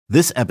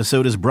This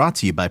episode is brought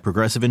to you by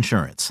Progressive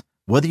Insurance.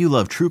 Whether you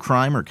love true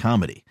crime or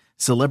comedy,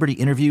 celebrity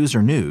interviews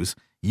or news,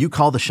 you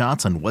call the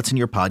shots on what's in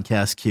your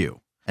podcast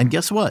queue. And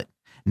guess what?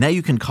 Now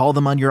you can call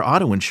them on your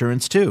auto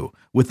insurance too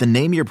with the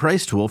Name Your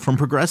Price tool from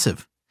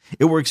Progressive.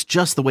 It works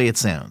just the way it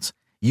sounds.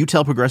 You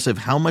tell Progressive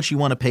how much you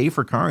want to pay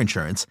for car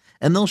insurance,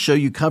 and they'll show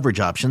you coverage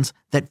options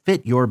that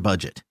fit your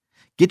budget.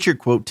 Get your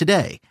quote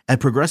today at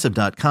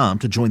Progressive.com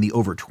to join the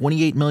over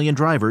 28 million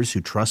drivers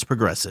who trust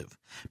Progressive.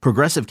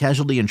 Progressive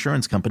Casualty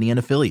Insurance Company and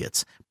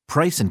Affiliates.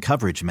 Price and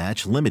coverage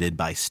match limited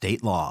by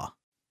state law.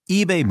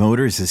 eBay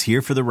Motors is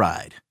here for the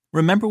ride.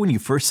 Remember when you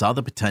first saw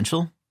the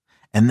potential?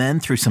 And then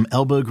through some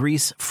elbow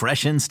grease,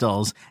 fresh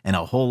installs, and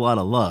a whole lot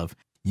of love,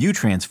 you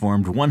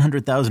transformed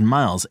 100,000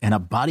 miles and a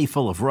body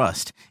full of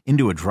rust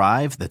into a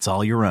drive that's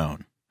all your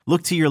own.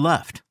 Look to your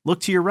left.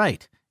 Look to your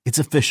right. It's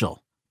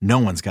official. No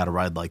one's got a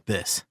ride like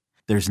this.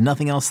 There's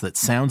nothing else that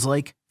sounds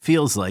like,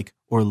 feels like,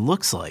 or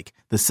looks like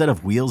the set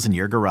of wheels in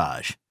your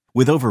garage.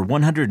 With over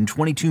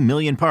 122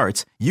 million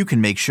parts, you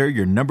can make sure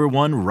your number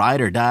one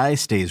ride or die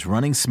stays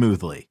running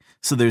smoothly.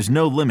 So there's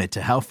no limit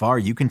to how far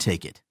you can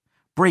take it.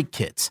 Brake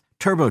kits,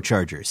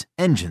 turbochargers,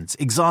 engines,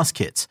 exhaust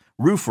kits,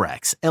 roof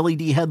racks,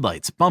 LED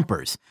headlights,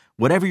 bumpers,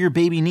 whatever your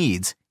baby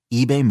needs,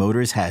 eBay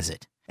Motors has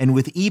it. And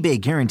with eBay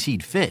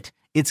Guaranteed Fit,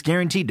 it's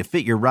guaranteed to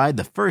fit your ride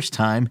the first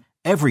time,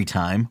 every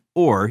time,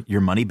 or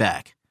your money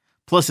back.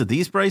 Plus at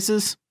these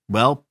prices,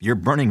 well, you're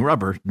burning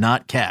rubber,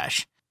 not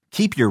cash.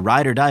 Keep your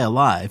ride or die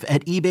alive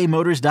at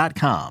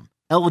ebaymotors.com.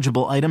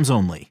 Eligible items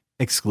only.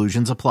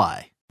 Exclusions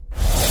apply.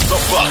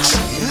 The Bucks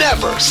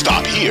never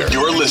stop here.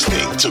 You're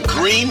listening to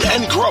Green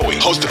and Growing,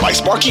 hosted by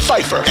Sparky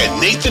Pfeiffer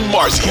and Nathan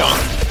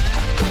Marzion.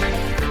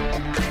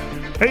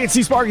 Hey, it's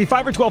Sparky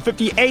Pfeiffer,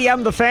 1250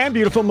 AM The Fan,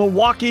 beautiful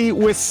Milwaukee,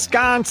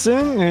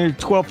 Wisconsin,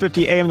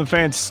 1250 AM The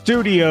Fan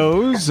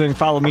studios, and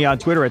follow me on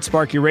Twitter at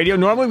Sparky Radio.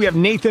 Normally we have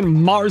Nathan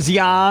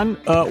Marzion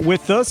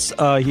with us.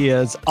 He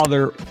has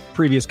other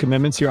previous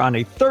commitments here on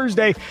a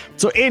Thursday,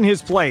 so in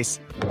his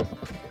place,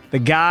 the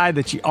guy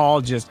that you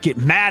all just get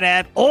mad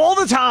at all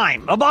the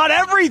time about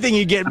everything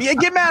you get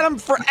mad at him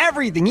for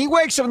everything. He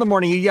wakes up in the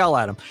morning, you yell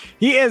at him.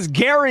 He is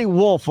Gery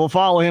Woelfel.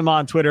 Follow him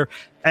on Twitter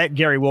at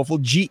Gery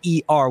Woelfel,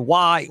 Gery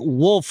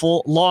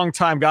Woelfel,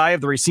 longtime guy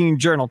of the Racine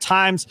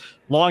Journal-Times,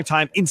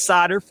 longtime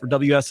insider for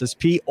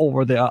WSSP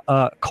over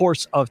the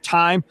course of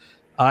time,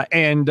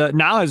 and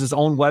now has his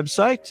own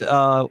website,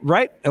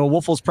 right?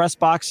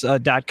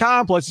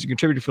 WoelfelsPressbox.com. Plus, he's a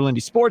contributor for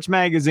Lindy Sports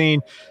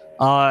Magazine.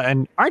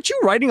 And aren't you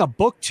writing a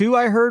book too?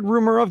 I heard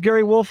rumor of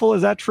Gery Woelfel.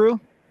 Is that true?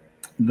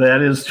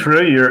 That is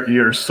true.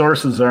 Your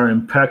sources are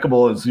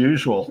impeccable as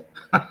usual.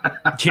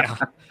 Yeah,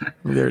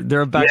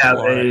 they're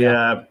impeccable.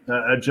 Yeah,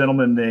 a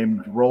gentleman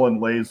named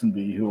Roland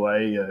Lazenby, who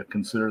I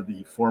consider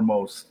the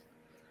foremost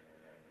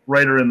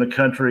writer in the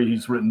country.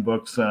 He's written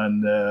books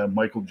on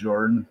Michael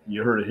Jordan.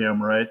 You heard of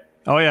him, right?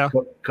 Oh yeah,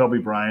 Kobe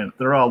Bryant.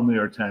 They're all New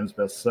York Times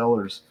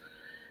bestsellers.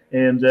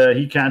 And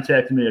he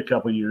contacted me a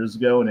couple years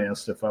ago and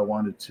asked if I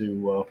wanted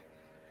to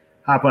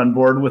hop on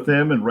board with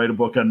him and write a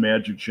book on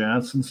Magic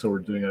Johnson. So we're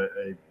doing a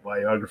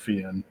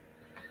biography on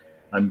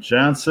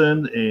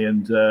Johnson,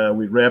 and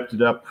we wrapped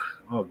it up,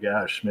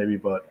 maybe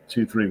about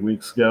 2-3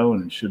 weeks ago,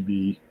 and it should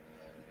be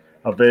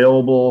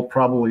available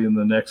probably in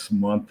the next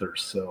month or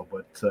so.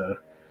 But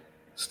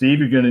Steve,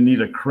 you're going to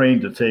need a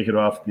crane to take it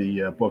off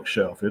the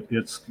bookshelf.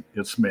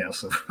 It's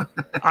massive.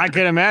 I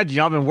can imagine.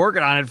 I've been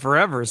working on it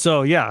forever.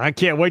 So, yeah, I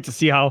can't wait to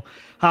see how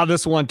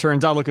this one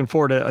turns out. Looking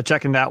forward to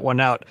checking that one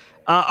out.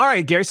 All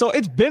right, Gery. So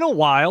it's been a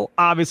while,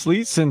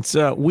 obviously, since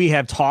we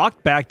have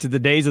talked, back to the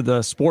days of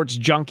the sports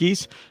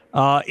junkies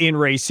in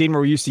Racine,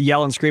 where we used to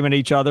yell and scream at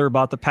each other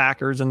about the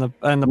Packers and the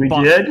we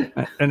Bucs. Did?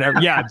 And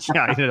yeah, it's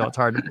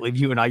hard to believe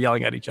you and I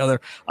yelling at each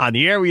other on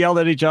the air. We yelled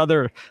at each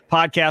other,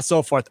 podcast,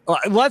 so forth.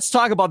 Let's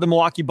talk about the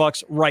Milwaukee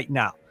Bucks right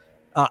now.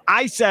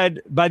 I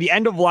said by the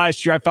end of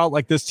last year, I felt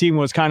like this team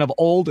was kind of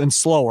old and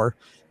slower,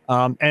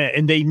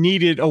 and they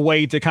needed a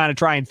way to kind of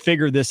try and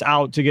figure this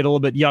out to get a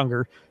little bit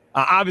younger.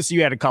 Obviously,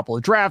 you had a couple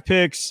of draft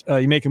picks.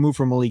 You make a move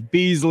for Malik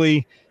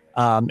Beasley.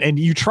 And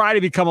you try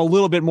to become a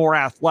little bit more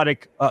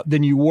athletic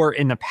than you were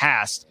in the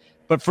past.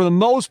 But for the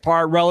most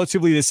part,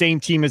 relatively the same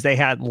team as they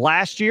had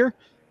last year,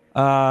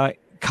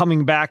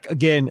 coming back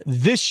again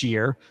this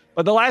year.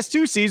 But the last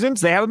two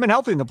seasons, they haven't been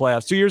healthy in the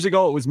playoffs. 2 years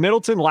ago, it was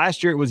Middleton.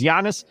 Last year, it was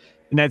Giannis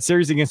in that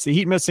series against the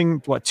Heat,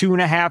 missing,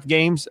 2.5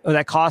 games.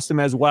 That cost him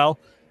as well.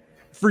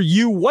 For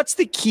you, what's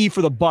the key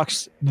for the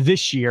Bucks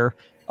this year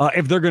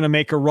if they're going to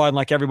make a run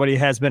like everybody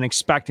has been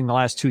expecting the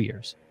last 2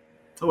 years?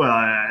 Well,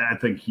 I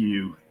think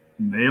you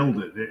nailed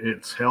it.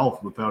 It's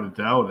health, without a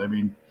doubt. I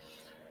mean,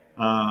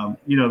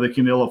 they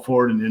can ill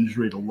afford an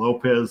injury to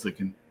Lopez. They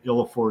can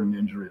ill afford an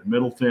injury to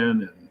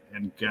Middleton.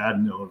 And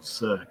God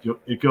knows,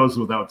 it goes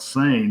without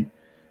saying,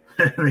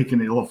 they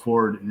can ill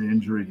afford an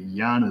injury to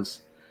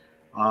Giannis.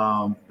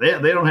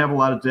 They don't have a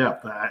lot of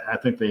depth. I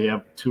think they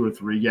have 2 or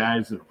 3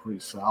 guys that are pretty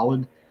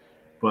solid.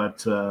 But,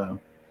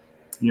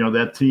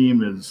 that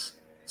team is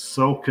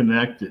so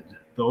connected,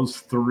 those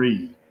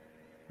 3,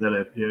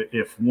 that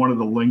if one of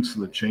the links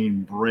of the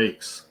chain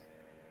breaks,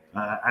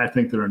 I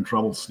think they're in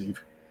trouble,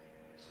 Steve.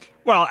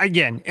 Well,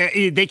 again,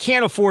 they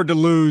can't afford to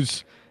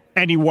lose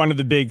any one of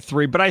the big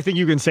three, but I think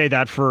you can say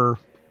that for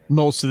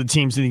most of the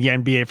teams in the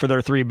NBA for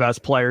their three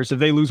best players. If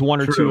they lose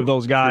one or two of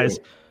those guys,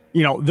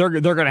 they're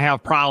going to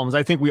have problems.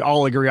 I think we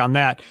all agree on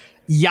that.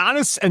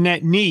 Giannis and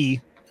that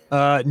knee,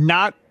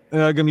 not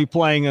going to be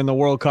playing in the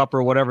World Cup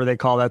or whatever they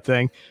call that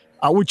thing,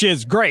 which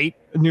is great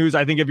news,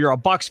 I think, if you're a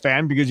Bucks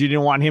fan, because you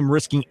didn't want him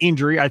risking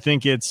injury. I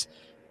think it's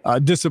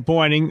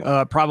disappointing,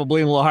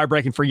 probably a little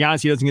heartbreaking for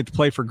Giannis. He doesn't get to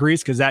play for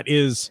Greece because that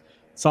is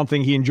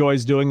something he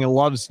enjoys doing and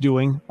loves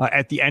doing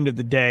at the end of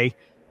the day.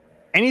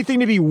 Anything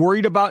to be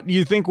worried about, do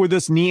you think, with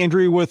this knee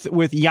injury with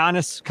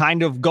Giannis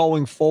kind of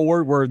going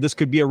forward, where this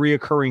could be a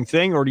reoccurring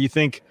thing? Or do you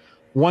think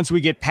once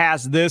we get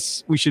past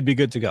this, we should be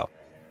good to go?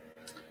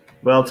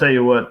 Well, I'll tell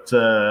you what,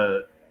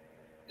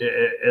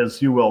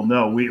 as you well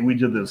know, we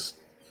did this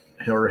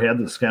or had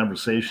this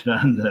conversation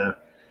on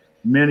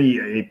many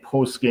a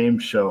post-game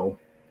show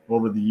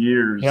over the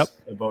years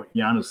about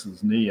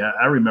Giannis's knee.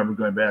 I remember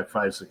going back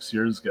 5-6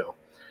 years ago,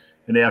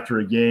 and after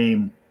a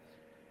game,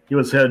 he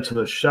was headed to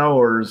the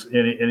showers,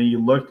 and he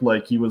looked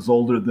like he was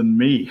older than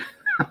me.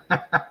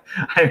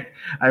 I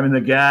mean,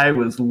 the guy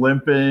was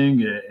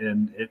limping,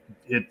 and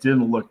it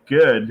didn't look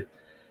good.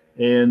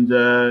 And,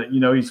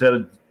 he's had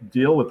to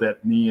deal with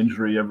that knee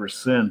injury ever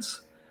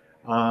since.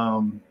 I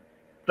mean,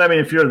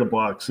 if you're the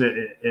Bucks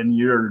and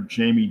you're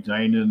Jamie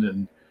Dinan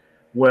and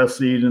Wes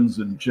Edens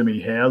and Jimmy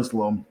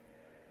Haslam,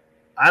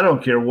 I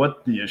don't care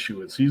what the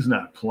issue is. He's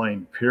not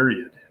playing,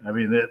 period. I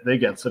mean, they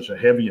got such a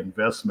heavy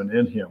investment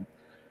in him.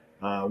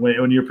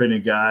 When you're paying a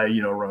guy,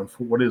 around,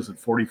 what is it,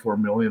 $44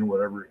 million,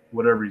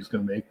 whatever he's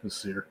going to make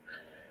this year.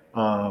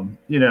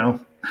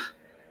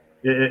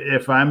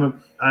 If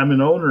I'm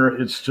an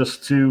owner, it's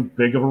just too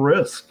big of a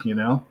risk,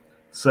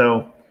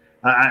 So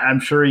I'm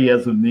sure he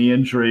has a knee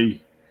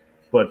injury,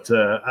 but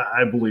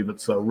I believe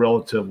it's a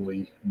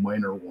relatively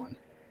minor one.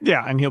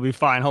 Yeah, and he'll be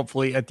fine,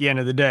 hopefully, at the end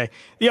of the day.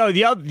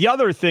 The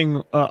other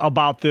thing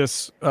about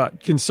this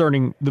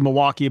concerning the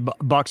Milwaukee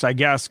Bucks, I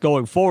guess,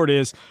 going forward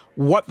is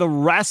what the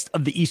rest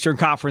of the Eastern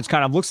Conference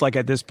kind of looks like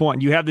at this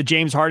point. You have the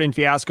James Harden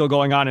fiasco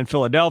going on in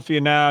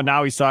Philadelphia now.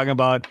 Now he's talking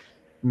about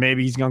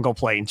maybe he's going to go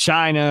play in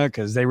China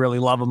because they really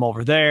love him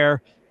over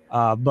there.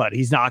 But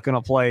he's not going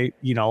to play,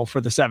 for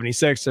the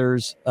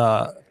 76ers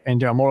and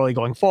Daryl Morey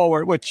going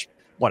forward, which,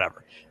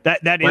 whatever.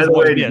 That is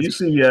what it is. Did you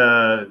see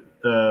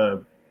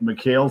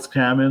McHale's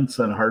comments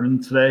on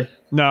Harden today?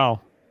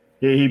 No.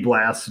 He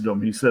blasted him.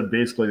 He said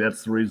basically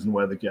that's the reason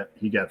why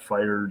he got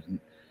fired. And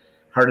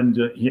Harden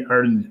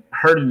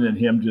and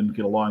him didn't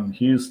get along in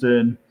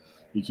Houston.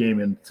 He came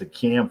into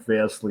camp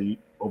vastly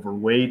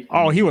overweight.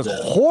 Oh, he was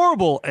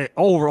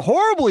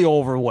horribly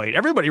overweight.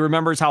 Everybody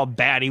remembers how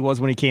bad he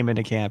was when he came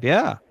into camp.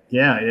 Yeah.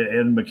 Yeah,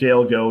 and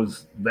McHale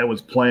goes, that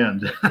was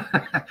planned.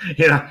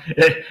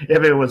 If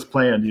it was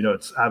planned,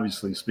 it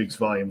obviously speaks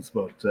volumes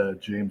about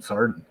James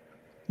Harden.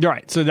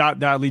 Right. So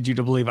that leads you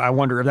to believe. I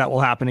wonder if that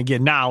will happen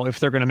again now. If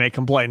they're going to make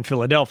him play in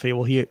Philadelphia,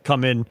 will he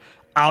come in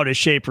out of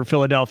shape for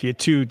Philadelphia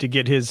too to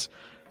get his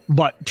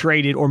butt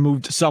traded or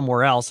moved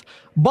somewhere else?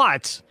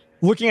 But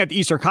looking at the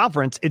Eastern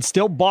Conference, it's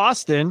still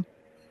Boston,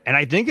 and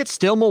I think it's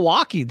still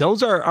Milwaukee.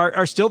 Those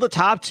are still the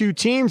top two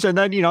teams. And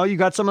then you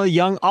got some of the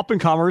young up and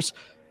comers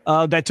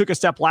that took a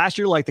step last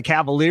year, like the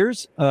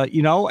Cavaliers.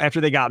 After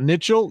they got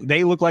Mitchell,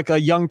 they look like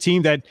a young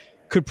team that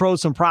could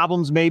pose some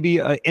problems maybe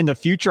in the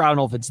future. I don't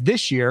know if it's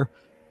this year.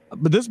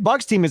 But this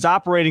Bucks team is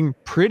operating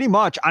pretty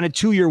much on a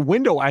 2-year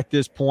window at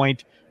this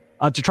point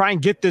to try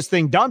and get this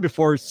thing done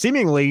before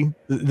seemingly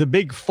the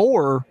big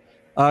four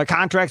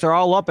contracts are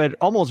all up at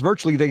almost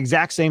virtually the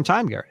exact same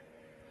time, Gary.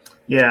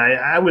 Yeah,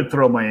 I would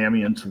throw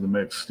Miami into the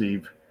mix,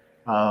 Steve.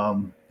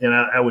 And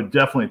I would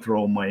definitely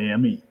throw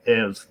Miami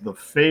as the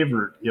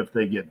favorite if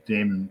they get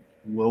Damian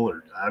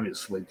Lillard,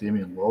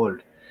 Damian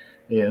Lillard.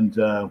 And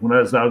when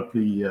I was out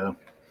the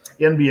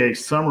NBA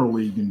Summer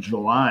League in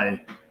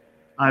July,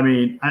 I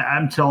mean,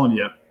 I'm telling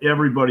you,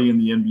 everybody in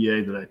the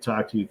NBA that I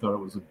talked to thought it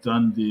was a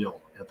done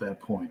deal at that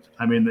point.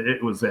 I mean,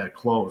 it was that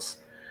close.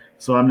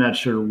 So I'm not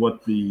sure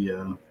what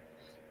the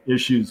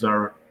issues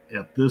are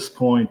at this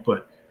point.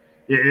 But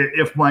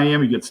if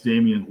Miami gets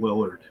Damian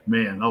Lillard,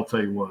 man, I'll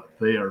tell you what,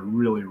 they are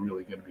really,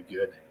 really going to be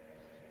good.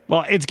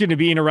 Well, it's going to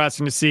be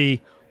interesting to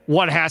see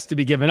what has to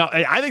be given up.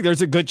 I think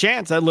there's a good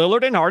chance that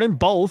Lillard and Harden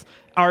both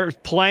are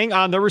playing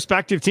on their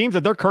respective teams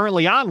that they're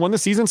currently on when the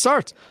season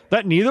starts,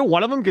 that neither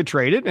one of them get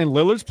traded, and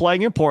Lillard's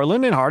playing in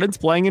Portland and Harden's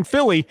playing in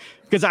Philly,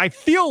 because I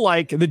feel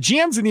like the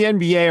GMs in the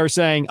NBA are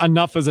saying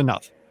enough is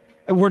enough.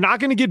 And we're not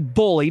going to get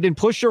bullied and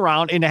pushed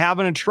around into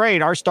having to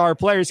trade our star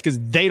players because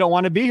they don't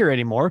want to be here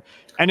anymore.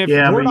 And if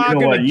we're not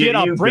going to get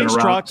a Brinks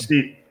truck...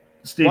 Steve,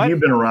 you've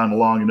been around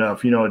long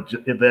enough.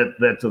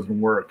 That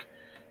doesn't work.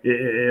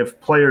 If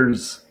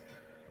players...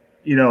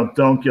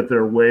 don't get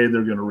their way,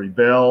 they're going to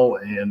rebel.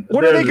 And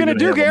what are they going to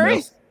do,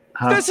 Gary?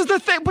 This is the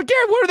thing. But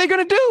Gary, what are they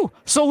going to do?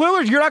 So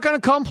Lillard, you're not going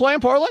to come play in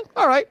Portland?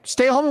 All right,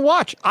 stay home and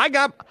watch. I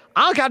got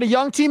a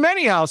young team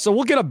anyhow, so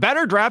we'll get a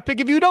better draft pick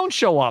if you don't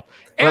show up.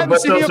 And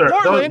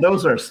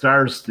those are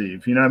stars,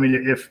 Steve. I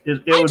mean, if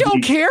it I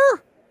don't care.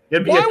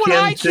 It'd be Why would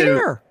I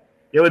care?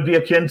 it would be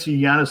akin to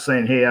Giannis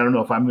saying, "Hey, I don't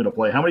know if I'm going to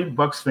play." How many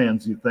Bucks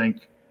fans do you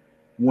think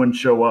wouldn't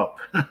show up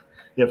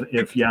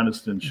if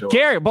Giannis didn't show up?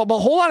 Gary, but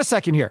hold on a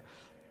second here.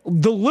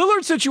 The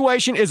Lillard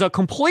situation is a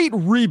complete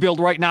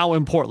rebuild right now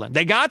in Portland.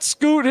 They got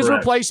Scoot, his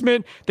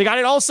replacement. They got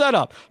it all set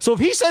up. So if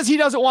he says he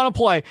doesn't want to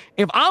play,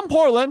 if I'm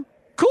Portland,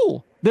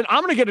 cool. Then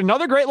I'm going to get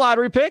another great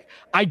lottery pick.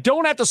 I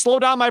don't have to slow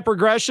down my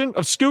progression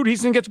of Scoot.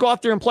 He's going to get to go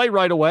out there and play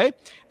right away.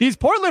 These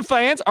Portland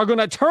fans are going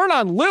to turn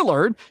on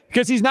Lillard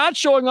because he's not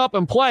showing up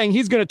and playing.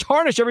 He's going to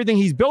tarnish everything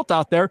he's built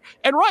out there.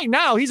 And right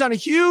now, he's on a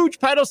huge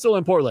pedestal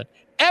in Portland.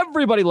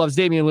 Everybody loves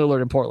Damian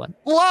Lillard in Portland.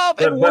 Love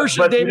and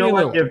worship Damian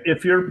Lillard.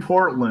 If you're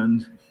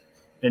Portland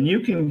and you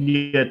can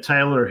get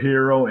Tyler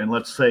Hero and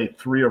let's say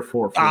 3 or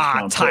 4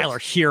 first-round Tyler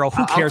picks. Hero.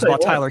 Who cares about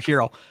Tyler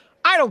Hero?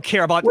 I don't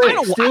care about.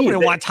 I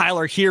wouldn't want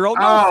Tyler Hero.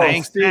 No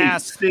thanks.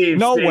 Steve,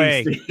 no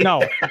way. No.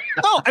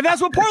 And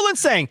that's what Portland's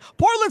saying.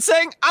 Portland's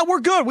saying, we're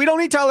good. We don't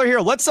need Tyler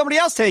Hero. Let somebody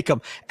else take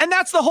him. And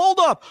that's the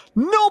holdup.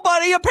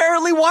 Nobody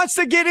apparently wants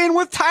to get in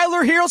with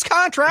Tyler Hero's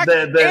contract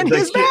and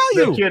his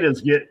value.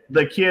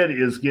 The kid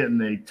is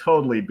getting a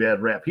totally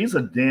bad rap. He's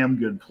a damn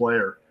good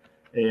player.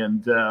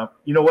 And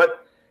you know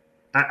what?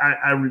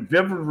 I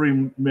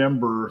vividly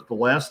remember the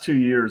last 2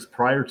 years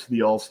prior to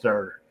the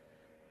All-Star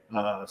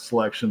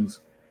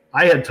selections.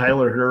 I had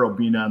Tyler Hero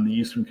being on the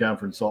Eastern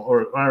Conference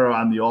or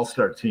on the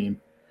All-Star team.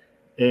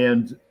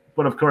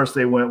 But of course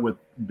they went with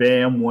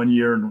Bam 1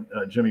 year and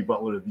Jimmy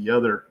Butler the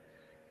other.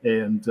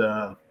 And,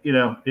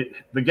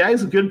 the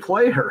guy's a good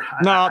player.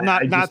 No,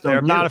 not there.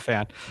 I'm not a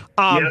fan.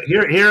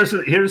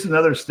 Here's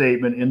another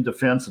statement in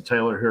defense of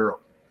Tyler Hero.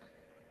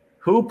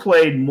 Who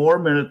played more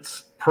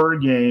minutes per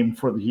game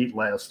for the Heat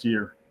last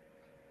year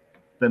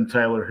than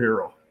Tyler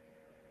Hero?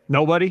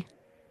 Nobody.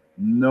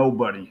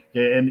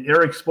 And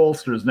Eric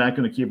Spoelstra is not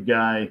going to keep a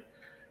guy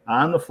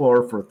on the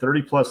floor for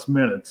 30-plus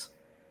minutes.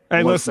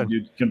 Hey, listen,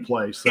 you can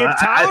play. So if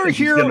Tyler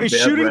Hero is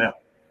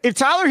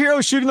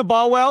shooting the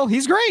ball well,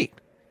 he's great.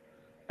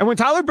 And when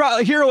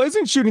Tyler Hero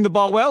isn't shooting the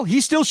ball well,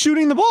 he's still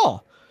shooting the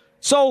ball.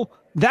 So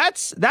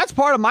that's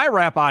part of my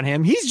rap on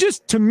him. He's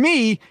just, to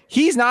me,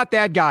 he's not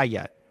that guy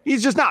yet.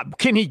 He's just not.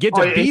 Can he get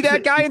to be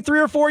that guy in 3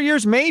 or 4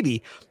 years?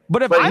 Maybe.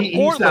 But I'm he's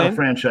Portland, not a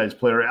franchise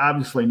player,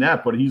 obviously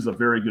not. But he's a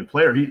very good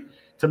player.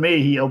 To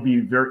me, he'll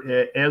be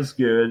as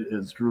good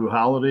as Drew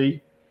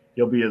Holiday.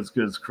 He'll be as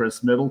good as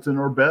Chris Middleton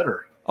or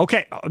better.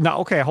 Okay.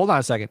 Hold on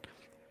a second.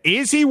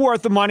 Is he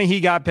worth the money he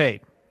got paid?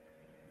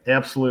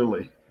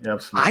 Absolutely.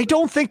 I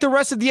don't think the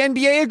rest of the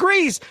NBA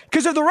agrees.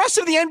 Because if the rest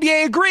of the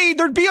NBA agreed,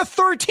 there'd be a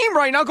third team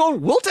right now going,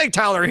 we'll take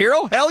Tyler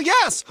Hero. Hell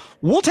yes.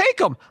 We'll take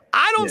him.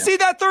 I don't see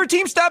that third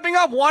team stepping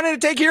up wanting to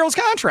take Hero's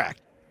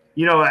contract.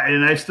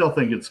 And I still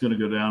think it's going to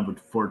go down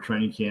before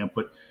training camp.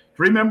 But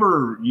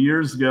remember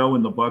years ago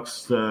when the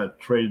Bucks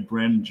traded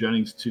Brandon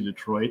Jennings to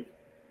Detroit?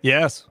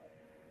 Yes.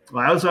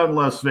 Well, I was out in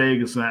Las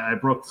Vegas, and I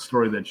broke the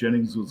story that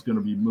Jennings was going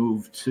to be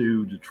moved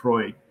to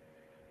Detroit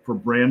for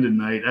Brandon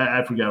night.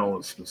 I forgot all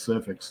the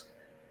specifics.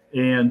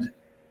 And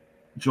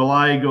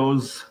July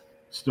goes,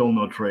 still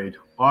no trade.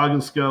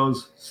 August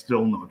goes,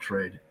 still no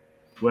trade.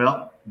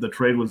 Well, the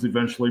trade was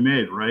eventually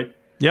made, right?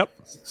 Yep.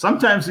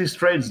 Sometimes these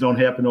trades don't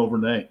happen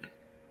overnight.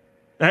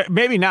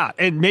 Maybe not.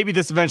 And maybe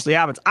this eventually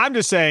happens. I'm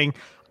just saying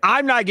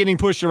I'm not getting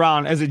pushed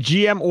around as a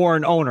GM or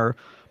an owner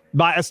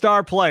by a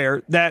star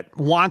player that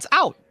wants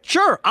out.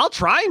 Sure, I'll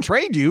try and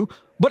trade you,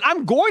 but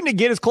I'm going to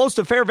get as close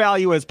to fair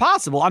value as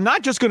possible. I'm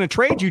not just going to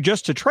trade you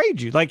just to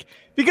trade you.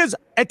 Because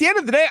at the end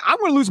of the day, I'm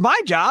going to lose my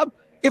job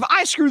if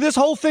I screw this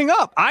whole thing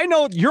up. I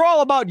know you're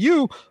all about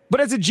you,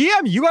 but as a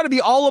GM, you got to be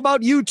all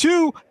about you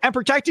too and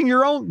protecting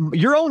your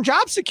own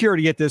job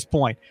security at this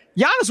point.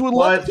 Giannis would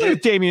love to play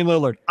with Damian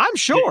Lillard, I'm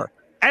sure.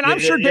 And I'm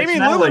sure Damian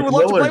Lillard would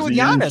love to play with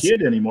Giannis. He's not a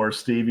kid anymore,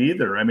 Steve,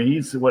 either. I mean,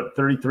 he's,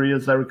 33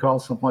 as I recall,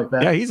 something like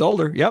that? Yeah, he's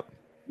older. Yep.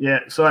 Yeah,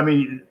 so, I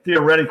mean,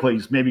 theoretically,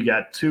 he's maybe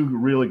got 2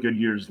 really good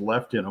years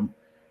left in him.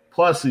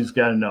 Plus, he's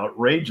got an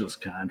outrageous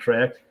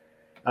contract.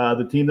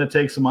 The team that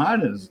takes him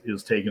on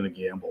is taking a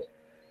gamble.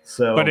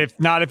 So, but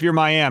if you're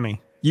Miami,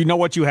 you know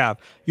what you have.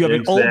 You have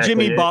an old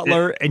Jimmy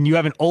Butler and you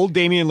have an old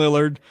Damian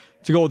Lillard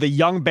to go with a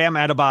young Bam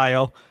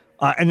Adebayo.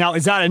 And now,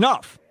 is that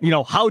enough?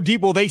 How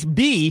deep will they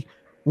be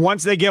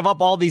once they give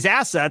up all these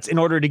assets in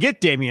order to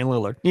get Damian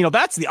Lillard?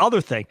 That's the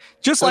other thing.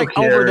 Just like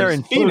over there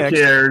in Phoenix.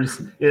 Who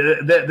cares?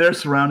 They're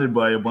surrounded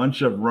by a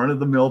bunch of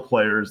run-of-the-mill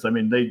players. I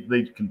mean,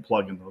 they can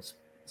plug in those.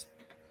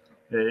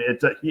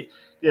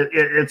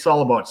 It's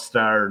all about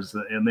stars,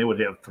 and they would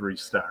have 3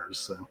 stars.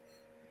 So.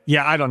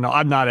 Yeah, I don't know.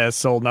 I'm not as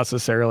sold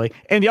necessarily.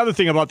 And the other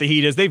thing about the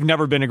Heat is they've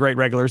never been a great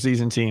regular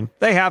season team.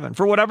 They haven't.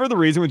 For whatever the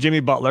reason with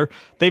Jimmy Butler,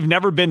 they've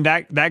never been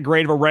that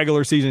great of a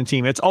regular season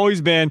team. It's always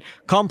been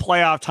come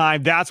playoff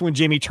time, that's when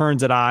Jimmy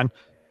turns it on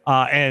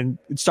and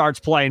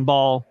starts playing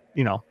ball,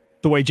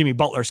 the way Jimmy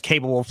Butler's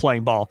capable of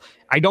playing ball.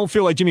 I don't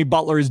feel like Jimmy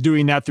Butler is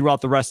doing that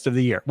throughout the rest of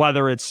the year,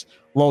 whether it's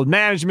load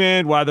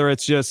management, whether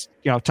it's just,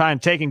 time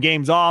taking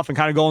games off and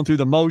kind of going through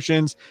the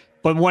motions.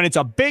 But when it's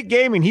a big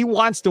game and he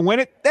wants to win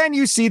it, then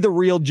you see the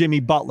real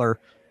Jimmy Butler,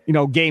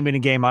 game in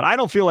and game out. I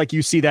don't feel like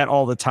you see that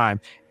all the time.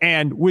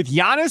 And with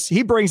Giannis,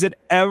 he brings it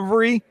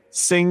every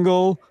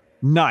single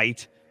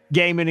night,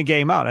 game in and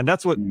game out. And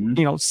that's what,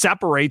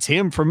 separates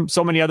him from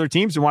so many other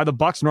teams and why the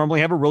Bucks normally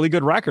have a really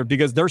good record,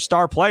 because their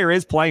star player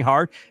is playing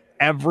hard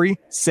every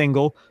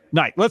single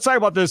night. Let's talk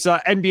about this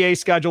NBA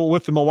schedule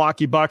with the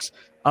Milwaukee Bucks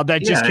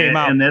that just came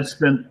out. And that's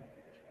been.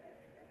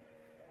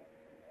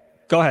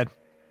 Go ahead.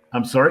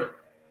 I'm sorry.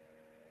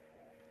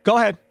 Go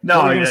ahead.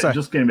 No,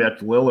 just getting back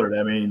to Lillard.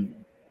 I mean,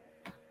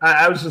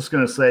 I was just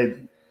going to say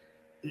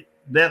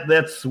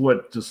that's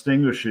what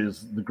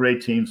distinguishes the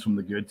great teams from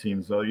the good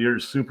teams, though. Your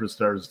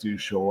superstars do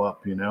show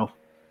up, and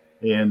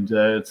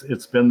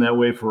it's been that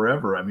way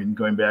forever. I mean,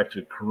 going back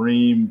to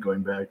Kareem,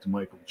 going back to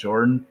Michael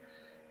Jordan,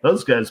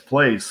 those guys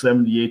play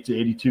 78 to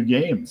 82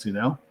 games,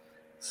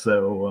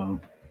 So,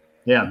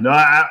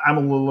 I'm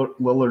a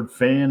Lillard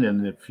fan,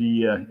 and if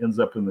he ends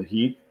up in the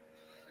Heat,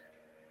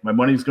 my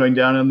money's going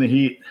down in the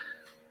Heat.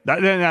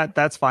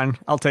 That's fine.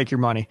 I'll take your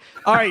money.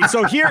 All right,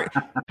 so here.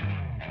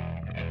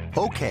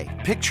 Okay,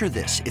 picture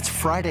this. It's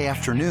Friday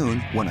afternoon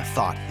when a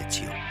thought hits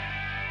you.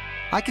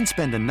 I can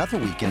spend another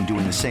weekend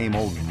doing the same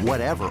old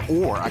whatever,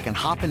 or I can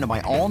hop into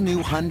my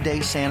all-new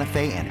Hyundai Santa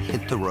Fe and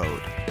hit the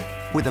road.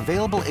 With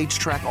available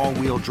H-Track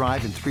all-wheel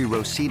drive and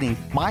 3-row seating,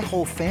 my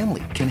whole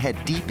family can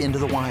head deep into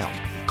the wild.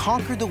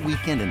 Conquer the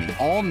weekend in the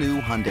all-new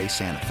Hyundai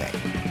Santa Fe.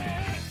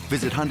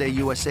 Visit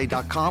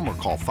HyundaiUSA.com or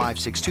call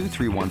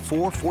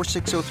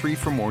 562-314-4603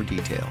 for more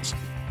details.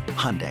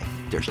 Hyundai,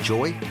 there's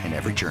joy in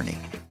every journey.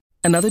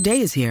 Another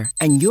day is here,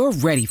 and you're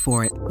ready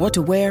for it. What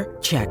to wear?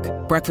 Check.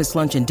 Breakfast,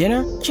 lunch, and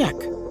dinner? Check.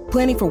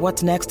 Planning for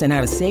what's next and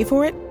how to save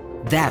for it?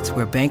 That's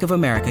where Bank of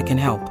America can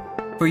help.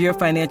 For your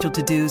financial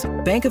to-dos,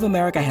 Bank of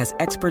America has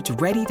experts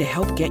ready to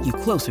help get you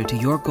closer to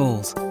your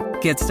goals.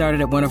 Get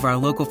started at one of our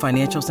local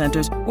financial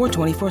centers or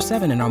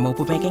 24/7 in our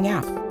mobile banking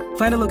app.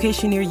 Find a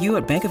location near you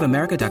at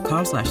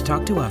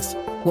bankofamerica.com/talktous.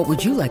 What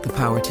would you like the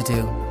power to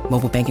do?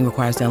 Mobile banking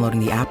requires downloading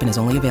the app and is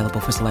only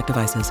available for select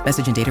devices.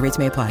 Message and data rates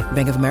may apply.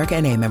 Bank of America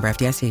NA, member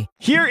FDIC.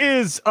 Here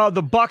is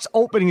the Bucks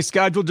opening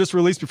schedule just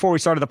released before we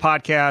started the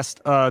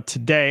podcast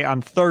today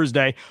on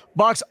Thursday.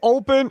 Bucks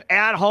open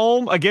at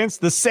home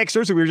against the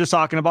Sixers, who we were just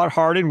talking about.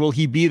 Harden, will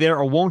he be there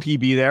or won't he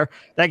be there?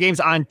 That game's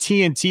on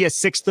TNT, a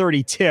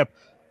 6:30 tip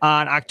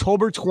on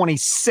October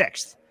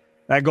 26th.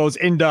 That goes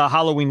into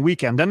Halloween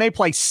weekend. Then they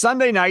play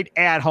Sunday night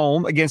at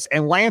home against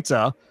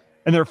Atlanta,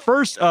 and their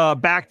first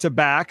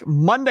back-to-back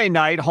Monday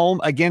night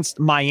home against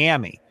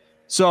Miami.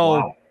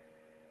 So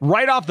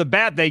right off the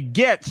bat, they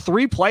get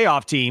 3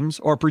 playoff teams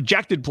or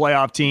projected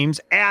playoff teams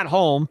at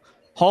home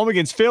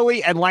against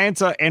Philly,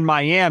 Atlanta, and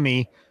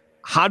Miami.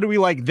 How do we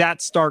like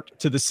that start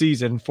to the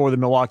season for the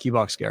Milwaukee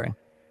Bucks, Gery?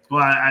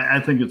 Well, I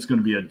think it's going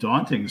to be a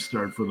daunting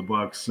start for the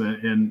Bucks,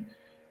 and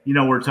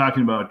we're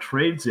talking about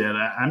trades yet.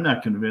 I'm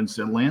not convinced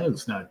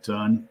Atlanta's not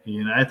done.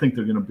 And I think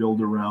they're going to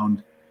build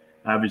around,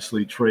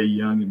 obviously, Trae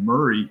Young and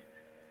Murray.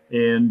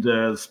 And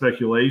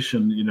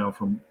speculation,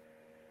 from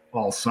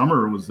all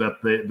summer was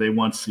that they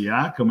want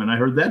Siakam. And I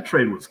heard that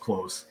trade was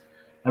close.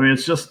 I mean,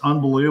 it's just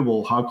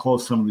unbelievable how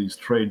close some of these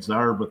trades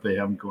are, but they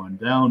haven't gone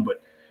down.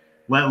 But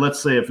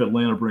let's say if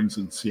Atlanta brings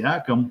in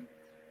Siakam,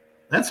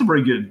 that's a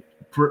pretty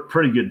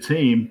good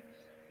team.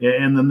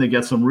 And then they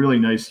get some really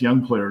nice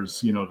young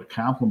players, to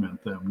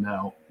complement them.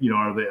 Now,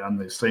 are they on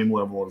the same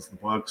level as the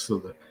Bucks or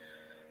the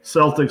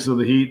Celtics or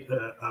the Heat?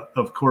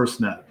 Of course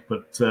not.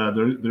 But they're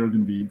going to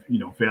be,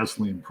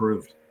 vastly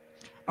improved.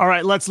 All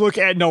right, let's look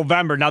at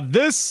November. Now,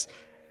 this,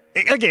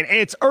 again,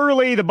 it's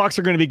early. The Bucks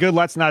are going to be good.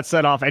 Let's not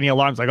set off any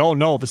alarms like, oh,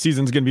 no, the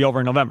season's going to be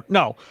over in November.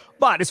 No.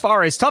 But as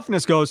far as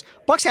toughness goes,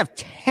 Bucks have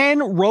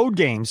 10 road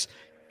games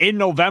in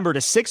November to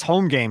 6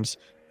 home games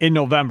in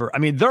November. I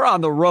mean, they're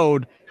on the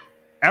road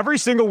every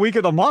single week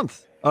of the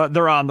month.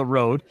 They're on the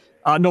road.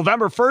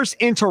 November 1st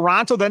in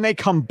Toronto. Then they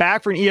come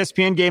back for an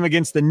ESPN game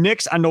against the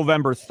Knicks on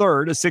November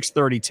 3rd, a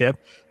 6:30 tip.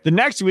 The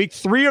next week,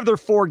 3 of their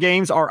 4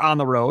 games are on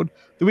the road.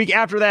 The week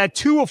after that,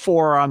 2 of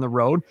 4 are on the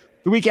road.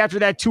 The week after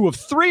that, 2 of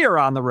 3 are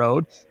on the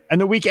road.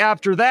 And the week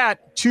after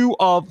that, 2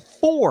 of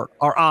 4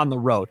 are on the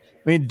road.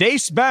 I mean, they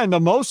spend the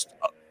most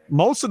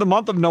of the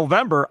month of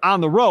November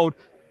on the road.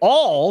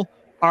 All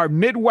are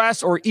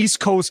Midwest or East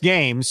Coast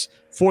games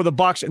for the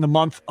Bucks in the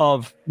month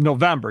of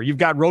November. You've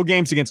got road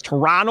games against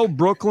Toronto,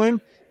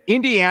 Brooklyn,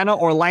 Indiana,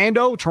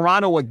 Orlando,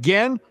 Toronto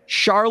again,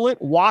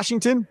 Charlotte,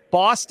 Washington,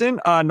 Boston,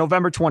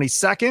 November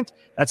 22nd.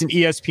 That's an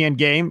ESPN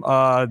game,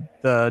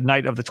 the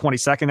night of the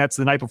 22nd. That's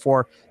the night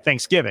before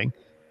Thanksgiving.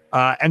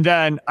 And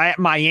then at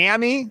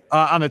Miami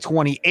on the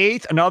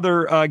 28th,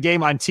 another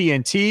game on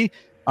TNT.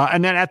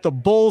 And then at the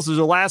Bulls is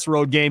the last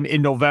road game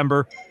in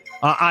November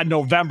on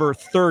November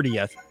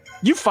 30th.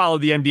 You followed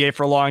the NBA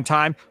for a long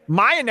time.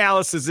 My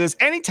analysis is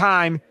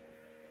anytime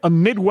a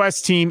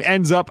Midwest team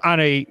ends up on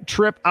a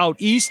trip out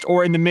east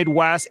or in the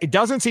Midwest, it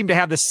doesn't seem to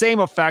have the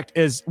same effect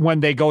as when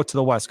they go to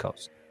the West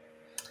Coast.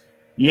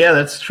 Yeah,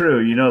 that's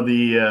true.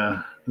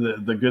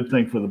 The good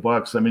thing for the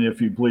Bucks, I mean, if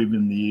you believe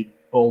in the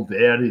old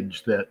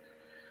adage that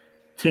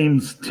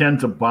teams tend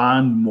to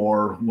bond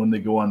more when they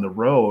go on the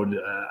road,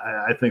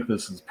 I think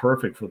this is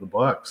perfect for the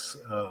Bucks.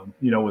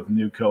 With the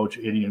new coach,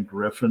 Adrian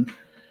Griffin.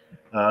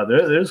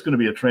 There's going to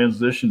be a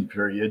transition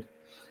period.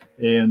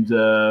 And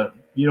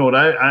what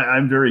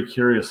I'm very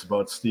curious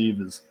about,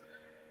 Steve,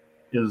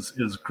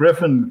 is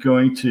Griffin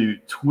going to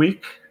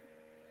tweak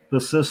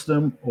the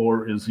system,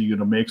 or is he going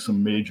to make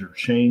some major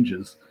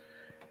changes?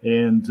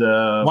 And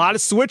a lot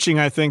of switching,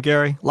 I think,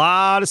 Gery. A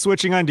lot of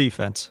switching on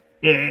defense.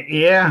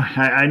 Yeah,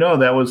 I know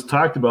that was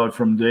talked about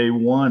from day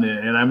one,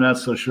 and I'm not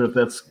so sure if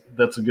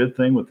that's a good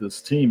thing with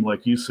this team.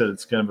 Like you said,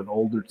 it's kind of an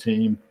older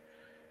team,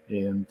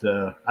 and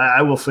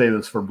I will say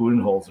this for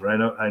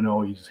Budenholzer. I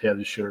know he's had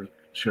his share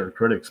of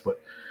critics,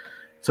 but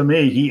to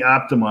me, he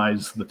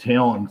optimized the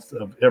talent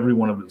of every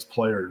one of his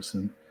players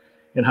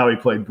and how he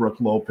played Brook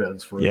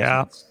Lopez, for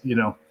instance.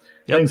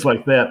 Things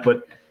like that.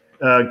 But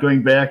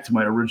going back to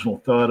my original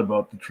thought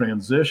about the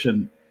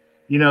transition,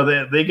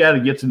 they got to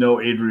get to know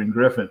Adrian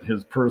Griffin,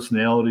 his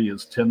personality,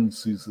 his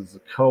tendencies as a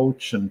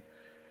coach, and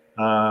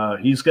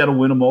he's got to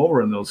win them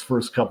over in those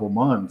first couple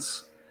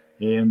months.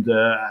 And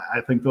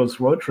I think those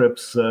road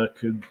trips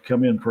could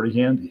come in pretty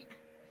handy.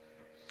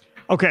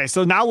 Okay,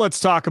 so now let's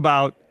talk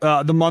about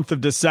the month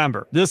of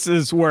December. This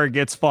is where it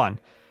gets fun.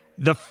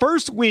 The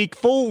first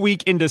full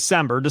week in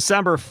December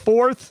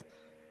 4th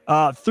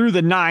through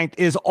the 9th,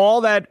 is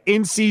all that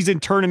in-season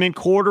tournament,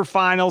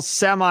 quarterfinals,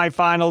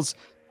 semifinals,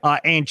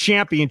 and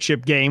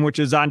championship game, which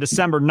is on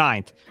December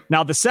 9th.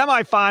 Now, the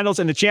semifinals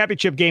and the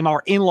championship game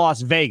are in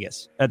Las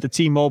Vegas at the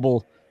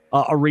T-Mobile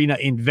Arena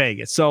in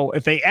Vegas. So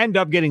if they end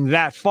up getting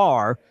that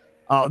far,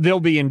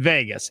 they'll be in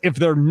Vegas. If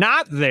they're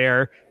not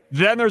there,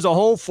 then there's a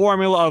whole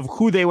formula of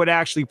who they would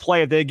actually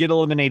play if they get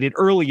eliminated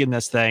early in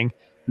this thing,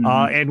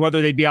 and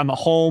whether they'd be on the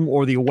home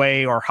or the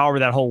away or however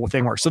that whole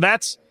thing works. So I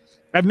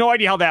have no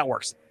idea how that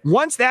works.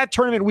 Once that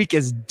tournament week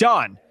is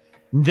done,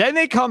 then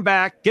they come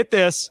back, get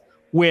this,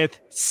 with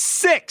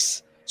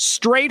 6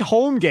 straight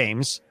home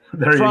games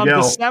from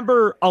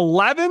December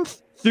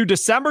 11th through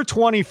December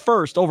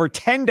 21st, over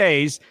 10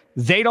 days.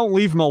 They don't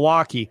leave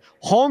Milwaukee.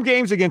 Home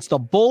games against the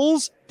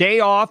Bulls, day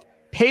off,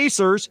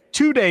 Pacers,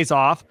 2 days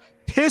off,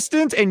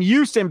 Pistons and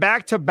Houston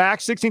back-to-back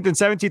 16th and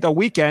 17th a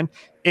weekend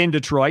in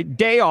Detroit,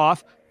 day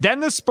off,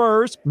 then the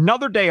Spurs,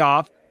 another day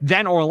off,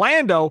 then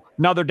Orlando,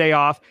 another day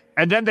off,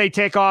 and then they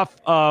take off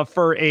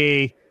for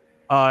a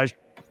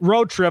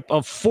road trip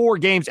of 4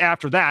 games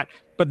after that.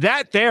 But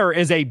that there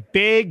is a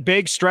big,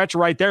 big stretch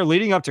right there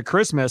leading up to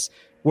Christmas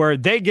where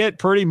they get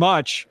pretty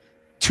much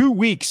 2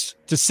 weeks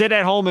to sit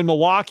at home in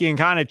Milwaukee and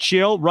kind of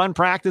chill, run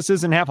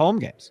practices, and have home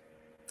games.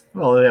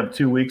 Well, they have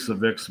 2 weeks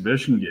of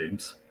exhibition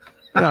games.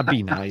 That'd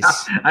be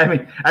nice. I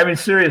mean,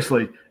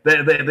 seriously,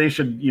 they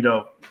should,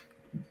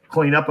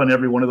 clean up on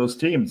every one of those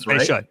teams, right?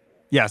 They should.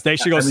 Yes, they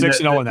should go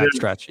 6-0 in that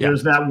stretch. Yeah.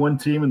 There's not one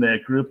team in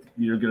that group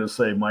you're going to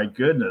say, my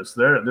goodness,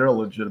 they're a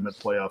legitimate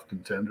playoff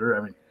contender.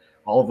 I mean,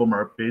 all of them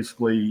are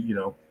basically,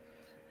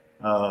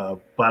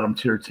 bottom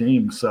tier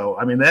teams. So,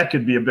 I mean, that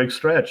could be a big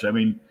stretch. I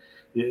mean,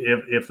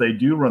 if they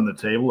do run the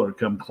table or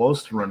come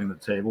close to running the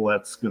table,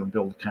 that's going to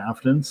build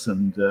confidence.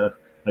 And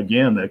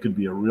again, that could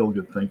be a real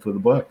good thing for the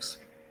Bucks.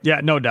 Yeah,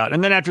 no doubt.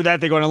 And then after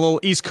that, they go on a little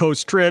East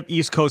Coast trip,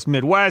 East Coast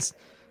Midwest.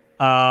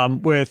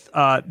 And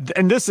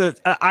this is,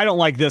 I don't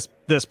like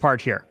this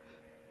part here.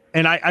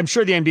 And I'm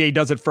sure the NBA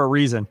does it for a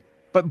reason.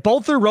 But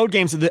both their road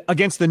games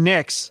against the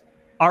Knicks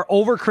are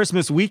over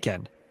Christmas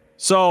weekend.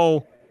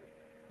 So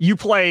you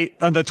play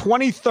on the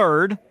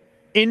 23rd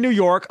in New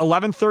York,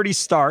 11:30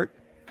 start.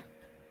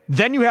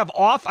 Then you have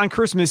off on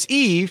Christmas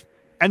Eve.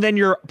 And then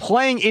you're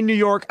playing in New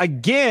York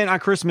again on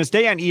Christmas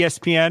Day on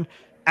ESPN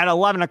at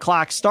 11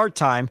 o'clock start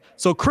time.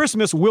 So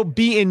Christmas will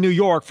be in New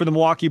York for the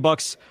Milwaukee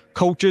Bucks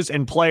coaches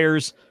and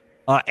players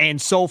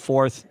and so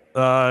forth.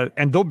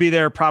 And they'll be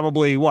there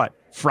probably,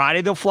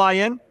 Friday they'll fly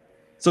in?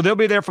 So they'll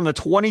be there from the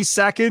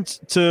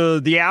 22nd to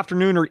the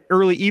afternoon or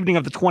early evening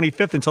of the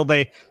 25th until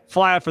they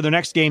fly out for their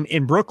next game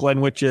in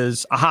Brooklyn, which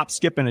is a hop,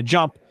 skip, and a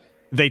jump.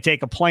 They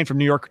take a plane from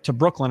New York to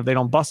Brooklyn if they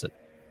don't bust it.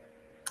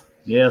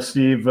 Yeah,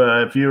 Steve,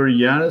 if you were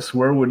Giannis,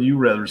 where would you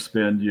rather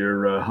spend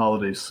your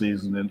holiday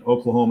season, in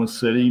Oklahoma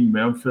City,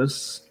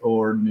 Memphis,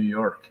 or New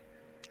York?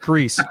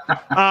 Greece.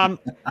 And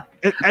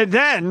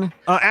then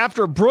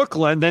after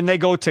Brooklyn, then they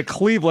go to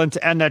Cleveland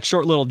to end that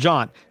short little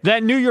jaunt.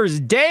 Then New Year's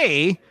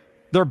Day,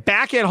 they're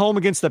back at home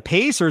against the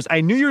Pacers,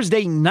 a New Year's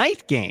Day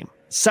night game.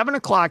 7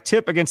 o'clock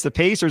tip against the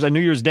Pacers on New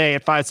Year's Day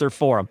at Fiserv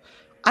Forum.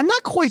 I'm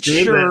not quite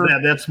sure.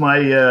 That's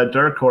my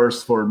dark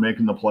horse for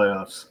making the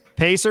playoffs.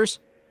 Pacers?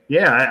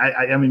 Yeah,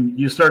 I mean,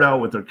 you start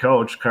out with their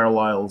coach.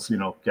 Carlisle's,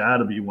 got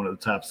to be one of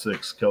the top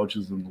 6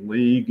 coaches in the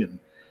league, and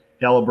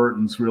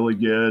Halliburton's really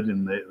good,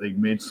 and they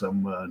made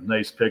some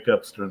nice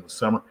pickups during the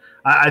summer.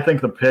 I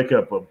think the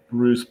pickup of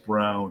Bruce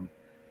Brown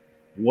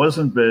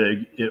wasn't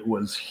big; it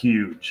was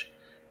huge,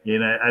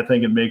 and I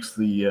think it makes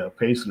the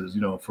Pacers,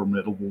 a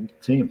formidable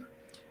team.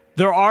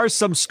 There are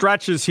some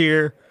stretches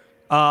here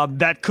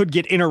that could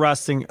get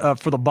interesting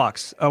for the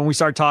Bucks when we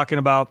start talking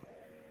about.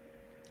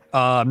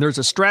 There's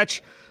a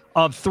stretch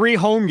of 3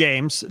 home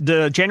games,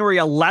 the January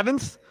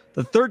 11th,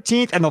 the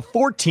 13th, and the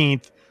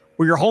 14th,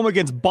 where you're home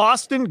against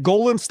Boston,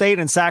 Golden State,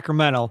 and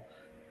Sacramento,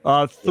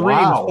 3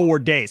 and 4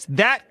 days.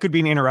 That could be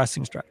an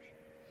interesting stretch.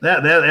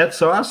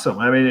 That's awesome.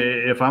 I mean,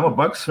 if I'm a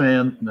Bucks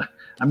fan,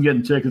 I'm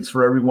getting tickets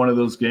for every one of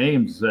those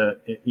games.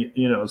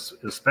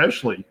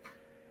 Especially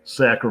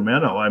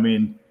Sacramento. I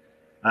mean,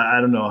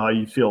 I don't know how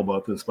you feel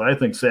about this, but I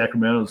think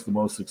Sacramento is the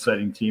most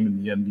exciting team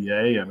in the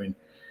NBA. I mean,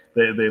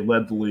 they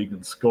led the league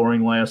in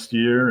scoring last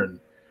year, and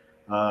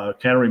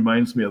kind of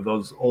reminds me of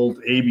those old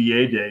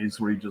ABA days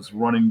where you just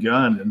run and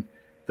gun, and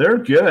they're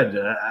good.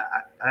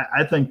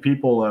 I think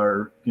people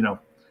are,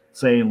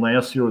 saying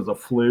last year was a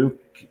fluke,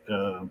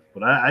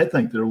 but I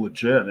think they're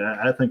legit.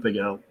 I think they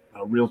got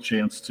a real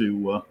chance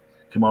to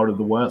come out of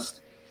the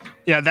West.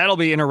 Yeah, that'll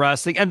be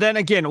interesting. And then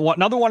again,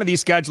 another one of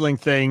these scheduling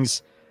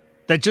things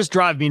that just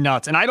drive me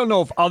nuts. And I don't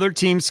know if other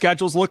teams'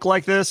 schedules look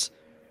like this,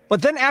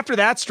 but then after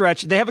that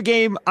stretch, they have a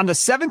game on the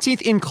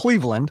 17th in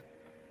Cleveland,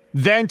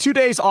 then 2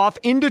 days off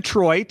in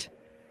Detroit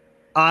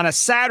on a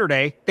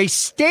Saturday. They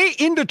stay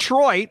in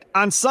Detroit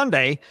on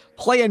Sunday,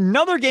 play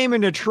another game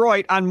in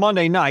Detroit on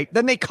Monday night.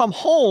 Then they come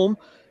home.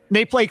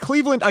 They play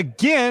Cleveland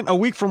again a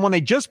week from when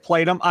they just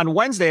played them on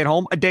Wednesday at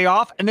home, a day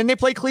off. And then they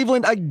play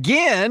Cleveland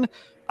again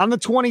on the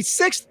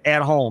 26th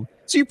at home.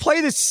 So you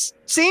play the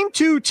same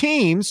two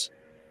teams.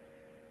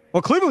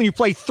 Well, Cleveland, you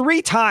play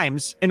 3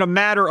 times in a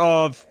matter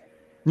of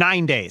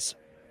 9 days.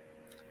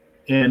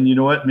 And you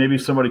know what? Maybe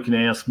somebody can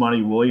ask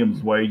Monty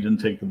Williams why he didn't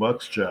take the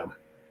Bucks job.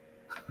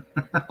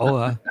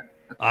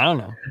 I don't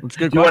know. That's a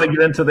good Do you question. want to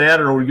get into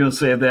that, or are we going to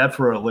save that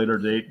for a later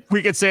date?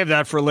 We could save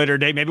that for a later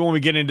date. Maybe when we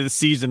get into the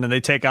season and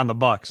they take on the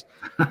Bucks.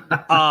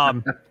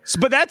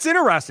 But that's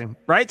interesting,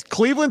 right?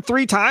 Cleveland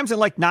 3 times in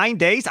like 9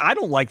 days. I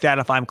don't like that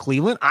if I'm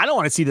Cleveland. I don't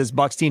want to see this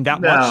Bucks team that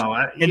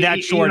much in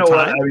that short time.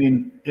 What? I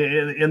mean,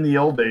 in the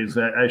old days,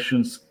 I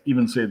shouldn't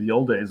even say the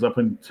old days, up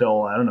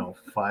until,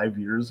 5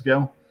 years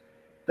ago,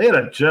 they had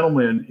a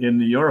gentleman in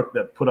New York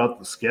that put out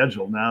the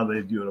schedule. Now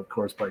they do it, of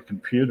course, by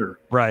computer.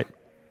 Right.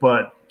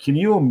 But can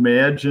you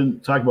imagine,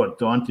 talk about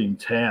daunting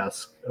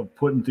task of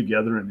putting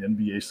together an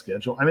NBA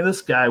schedule? I mean,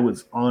 this guy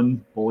was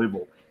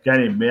unbelievable. A guy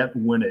named Matt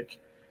Winnick.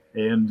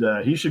 And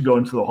he should go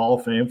into the Hall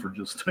of Fame for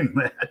just doing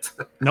that.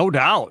 No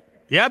doubt.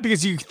 Yeah,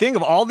 because you think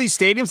of all these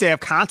stadiums, they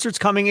have concerts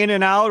coming in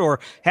and out, or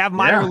have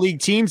minor league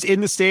teams in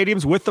the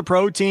stadiums with the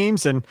pro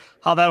teams, and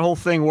how that whole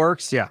thing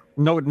works. Yeah,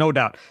 no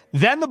doubt.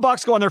 Then the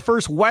Bucks go on their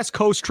first West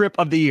Coast trip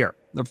of the year,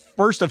 the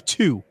first of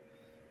 2.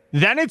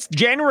 Then it's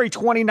January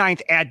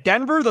 29th at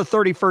Denver, the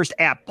 31st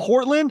at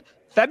Portland,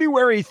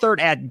 February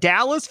 3rd at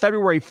Dallas,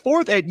 February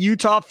 4th at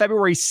Utah,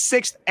 February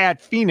 6th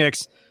at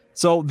Phoenix.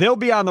 So they'll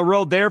be on the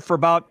road there for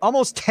about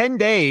almost 10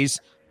 days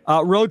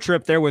road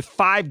trip there, with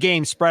 5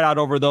 games spread out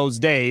over those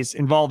days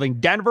involving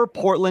Denver,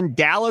 Portland,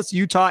 Dallas,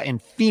 Utah,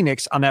 and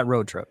Phoenix on that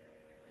road trip.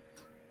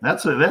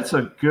 That's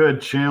a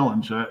good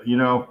challenge. One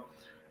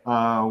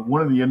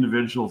of the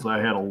individuals I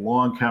had a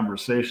long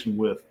conversation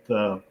with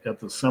at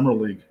the Summer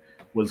League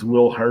was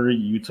Will Hardy,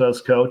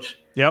 Utah's coach.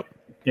 Yep.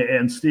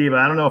 And Steve,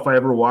 I don't know if I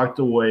ever walked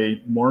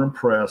away more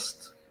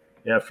impressed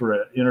after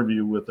an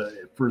interview with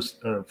a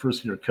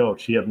first-year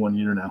coach. He had 1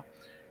 year now.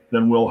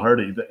 Than Will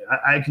Hardy.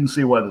 I can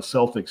see why the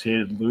Celtics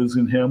hated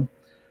losing him.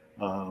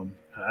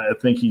 I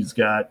think he's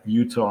got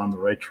Utah on the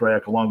right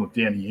track, along with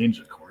Danny Ainge,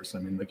 of course. I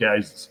mean, the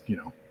guy's,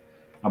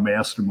 a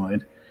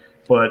mastermind.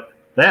 But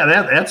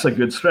that's a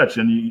good stretch.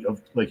 And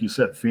like you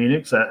said,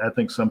 Phoenix, I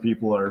think some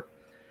people are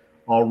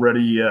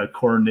already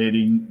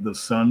coordinating the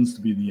Suns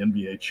to be the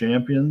NBA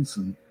champions.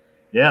 And,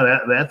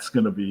 that's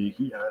going to be,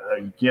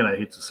 again, I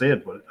hate to say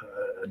it, but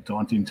a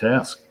daunting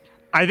task.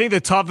 I think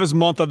the toughest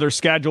month of their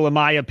schedule, in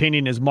my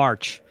opinion, is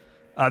March.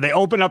 They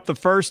open up the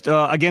first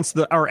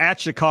at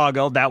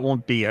Chicago. That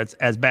won't be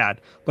as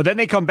bad. But then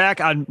they come back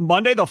on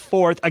Monday the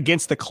 4th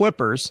against the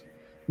Clippers.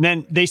 And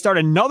then they start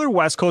another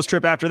West Coast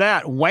trip after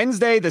that.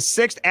 Wednesday the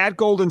 6th at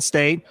Golden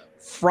State.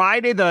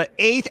 Friday the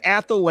 8th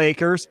at the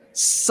Lakers.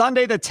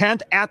 Sunday the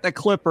 10th at the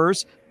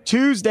Clippers.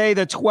 Tuesday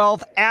the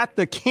 12th at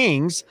the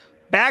Kings.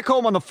 Back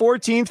home on the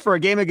 14th for a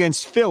game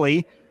against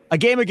Philly. A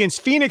game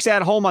against Phoenix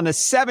at home on the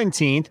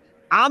 17th.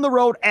 On the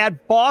road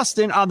at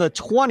Boston on the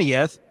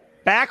 20th.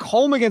 Back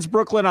home against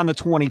Brooklyn on the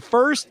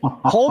 21st.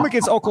 Home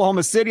against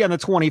Oklahoma City on the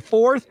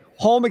 24th.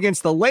 Home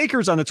against the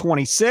Lakers on the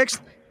 26th.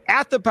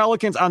 At the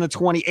Pelicans on the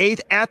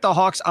 28th. At the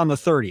Hawks on the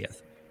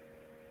 30th.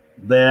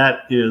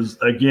 That is,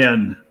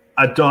 again,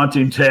 a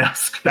daunting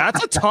task.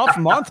 That's a tough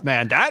month,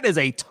 man. That is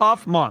a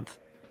tough month.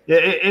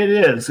 It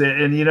is.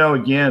 And,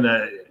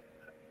 again,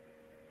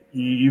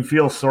 you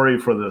feel sorry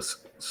for the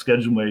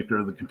schedule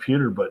maker, the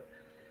computer, but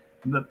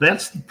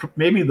that's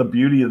maybe the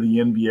beauty of the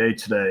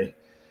NBA today.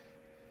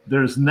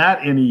 There's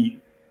not any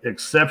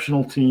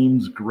exceptional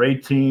teams,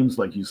 great teams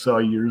like you saw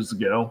years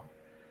ago,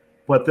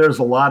 but there's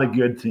a lot of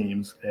good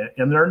teams,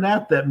 and there are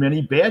not that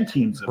many bad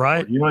teams anymore.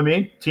 Right. You know what I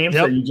mean? Teams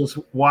that you just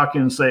walk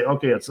in and say,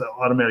 okay, it's an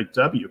automatic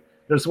W.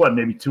 There's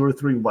maybe 2 or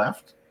 3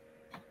 left?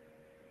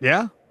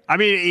 Yeah. I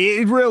mean,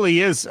 it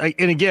really is.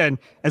 And again,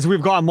 as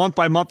we've gone month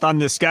by month on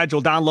this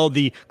schedule, download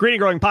the Green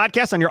and Growing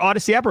podcast on your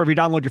Odyssey app, or if you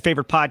download your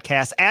favorite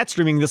podcast app,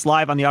 streaming this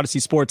live on the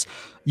Odyssey Sports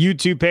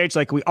YouTube page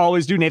like we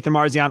always do. Nathan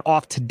Marzian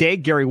off today.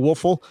 Gery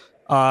Woelfel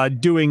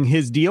doing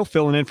his deal,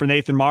 filling in for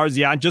Nathan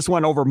Marzian. Just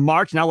went over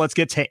March. Now let's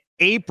get to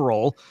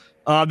April.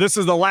 This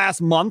is the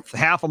last month,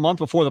 half a month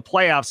before the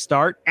playoffs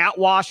start at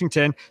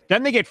Washington.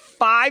 Then they get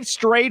 5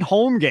 straight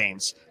home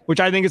games, which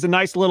I think is a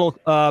nice little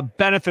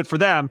benefit for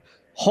them.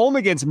 Home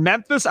against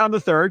Memphis on the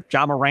 3rd.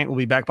 John Morant will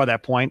be back by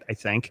that point, I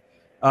think,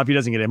 if he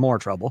doesn't get in more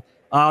trouble.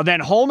 Then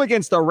home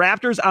against the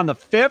Raptors on the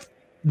 5th.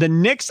 The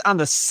Knicks on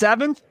the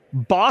 7th.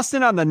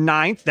 Boston on the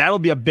 9th. That'll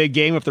be a big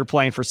game if they're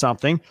playing for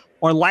something.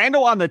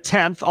 Orlando on the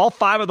 10th. All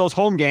 5 of those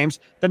home games.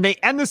 Then they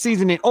end the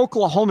season in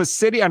Oklahoma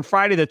City on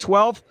Friday the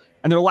 12th.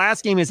 And their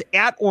last game is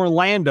at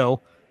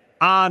Orlando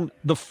on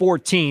the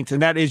 14th.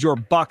 And that is your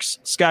Bucks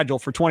schedule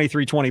for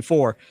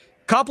 23-24.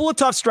 Couple of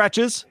tough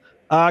stretches.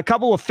 A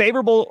couple of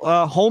favorable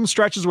home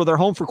stretches where they're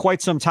home for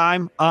quite some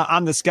time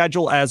on the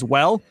schedule as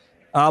well.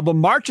 But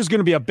March is going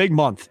to be a big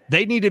month.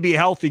 They need to be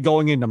healthy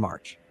going into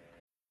March.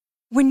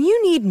 When you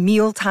need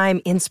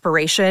mealtime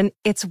inspiration,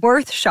 it's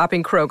worth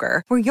shopping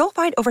Kroger, where you'll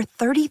find over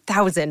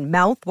 30,000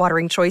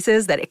 mouth-watering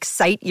choices that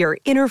excite your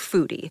inner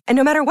foodie. And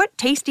no matter what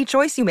tasty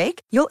choice you make,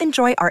 you'll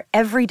enjoy our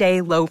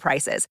everyday low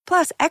prices,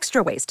 plus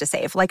extra ways to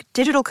save, like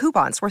digital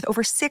coupons worth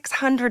over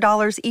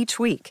 $600 each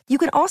week. You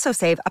can also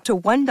save up to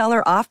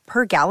 $1 off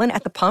per gallon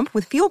at the pump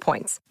with fuel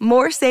points.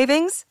 More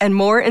savings and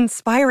more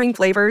inspiring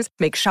flavors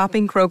make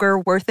shopping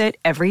Kroger worth it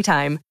every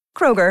time.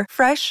 Kroger,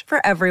 fresh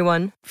for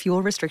everyone.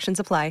 Fuel restrictions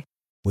apply.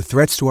 With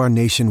threats to our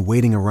nation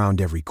waiting around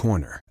every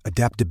corner,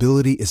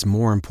 adaptability is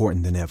more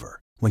important than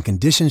ever. When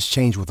conditions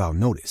change without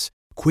notice,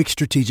 quick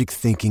strategic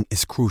thinking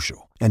is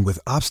crucial. And with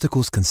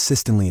obstacles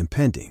consistently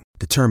impending,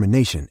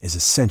 determination is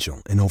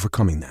essential in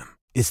overcoming them.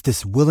 It's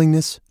this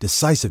willingness,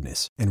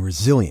 decisiveness, and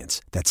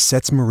resilience that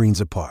sets Marines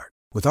apart.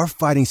 With our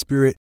fighting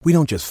spirit, we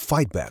don't just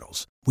fight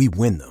battles, we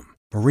win them.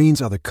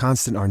 Marines are the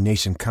constant our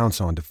nation counts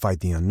on to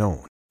fight the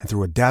unknown. And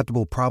through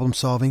adaptable problem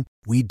solving,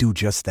 we do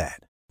just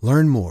that.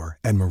 Learn more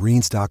at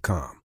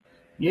Marines.com.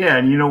 Yeah,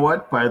 and you know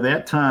what? By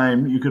that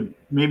time, you could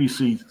maybe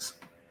see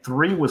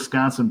 3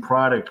 Wisconsin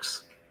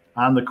products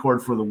on the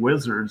court for the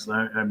Wizards.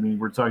 I mean,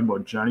 we're talking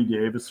about Johnny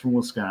Davis from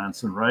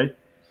Wisconsin, right?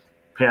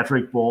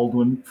 Patrick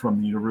Baldwin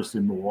from the University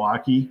of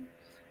Milwaukee,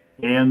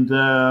 and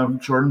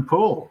Jordan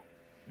Poole,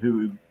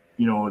 who,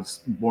 you know,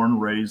 is born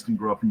and raised and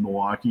grew up in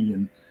Milwaukee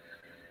and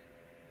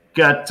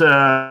got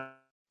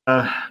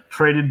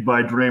traded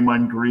by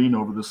Draymond Green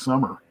over the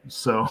summer.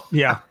 So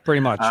yeah, pretty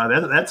much.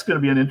 That's going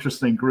to be an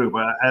interesting group.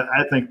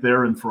 I think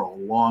they're in for a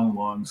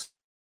long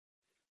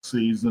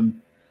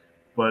season.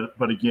 But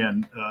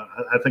again,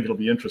 I think it'll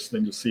be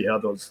interesting to see how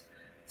those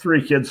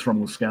 3 kids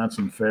from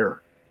Wisconsin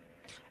fare.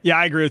 Yeah,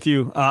 I agree with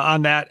you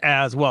on that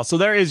as well. So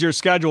there is your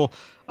schedule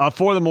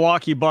for the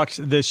Milwaukee Bucks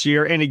this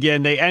year. And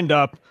again, they end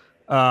up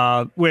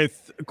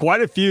with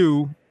quite a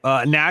few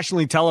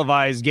nationally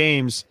televised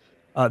games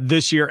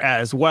this year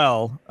as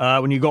well.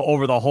 When you go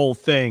over the whole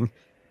thing,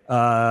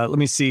 let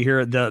me see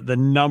here the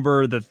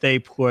number that they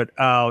put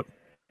out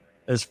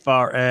as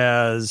far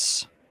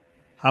as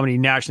how many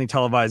nationally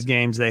televised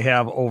games they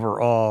have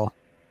overall.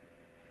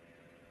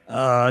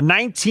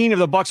 19 of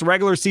the Bucks'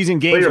 regular season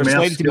games are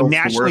slated to be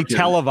nationally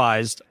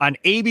televised on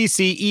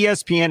ABC,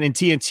 ESPN, and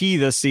TNT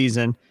this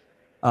season.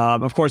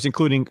 Of course,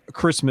 including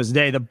Christmas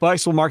Day. The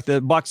Bucks will mark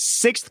the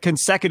Bucks' 6th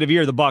consecutive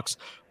year the Bucks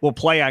will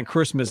play on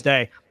Christmas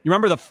Day. You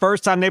remember the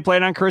first time they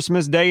played on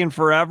Christmas Day in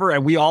forever,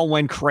 and we all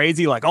went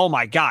crazy, like, oh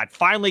my God,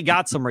 finally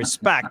got some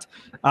respect.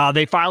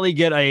 They finally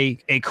get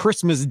a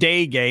Christmas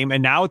Day game,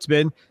 and now it's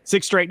been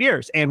 6 straight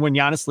years. And when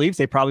Giannis leaves,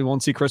 they probably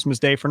won't see Christmas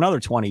Day for another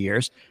 20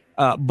 years.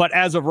 But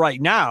as of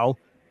right now,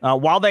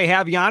 while they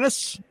have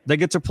Giannis, they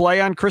get to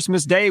play on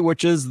Christmas Day,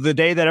 which is the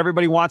day that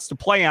everybody wants to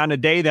play on, a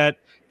day that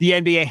the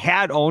NBA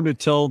had owned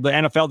until the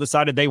NFL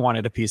decided they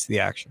wanted a piece of the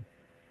action.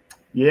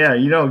 Yeah,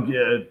 you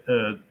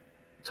know,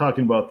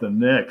 talking about the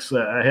Knicks,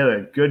 I had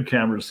a good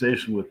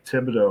conversation with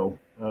Thibodeau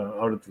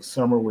out at the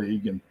Summer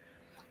League, and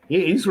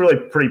he's really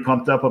pretty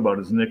pumped up about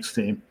his Knicks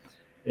team.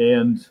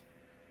 And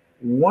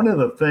one of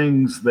the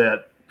things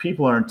that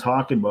people aren't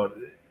talking about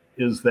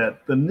is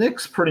that the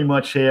Knicks pretty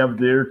much have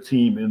their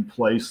team in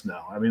place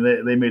now. I mean,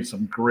 they made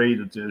some great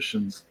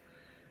additions.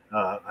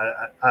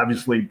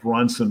 Obviously,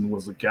 Brunson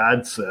was a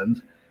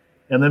godsend.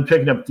 And then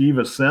picking up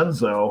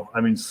DiVincenzo,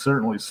 I mean,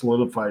 certainly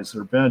solidifies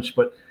their bench.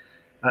 But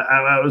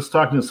I was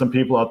talking to some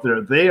people out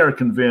there. They are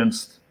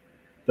convinced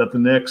that the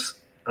Knicks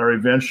are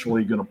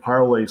eventually going to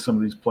parlay some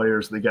of these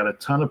players. They got a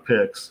ton of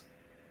picks,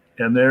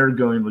 and they're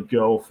going to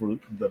go for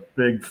the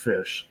big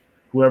fish,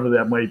 whoever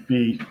that might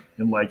be,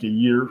 in like a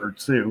year or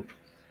two,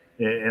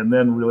 and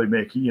then really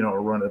make, you know, a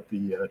run at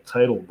the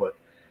title. But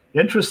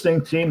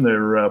interesting team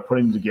they're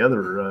putting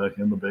together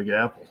in the Big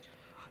Apple.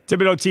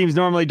 Thibodeau teams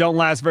normally don't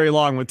last very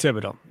long with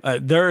Thibodeau.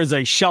 There is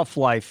a shelf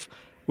life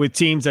with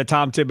teams that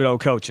Tom Thibodeau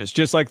coaches,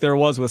 just like there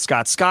was with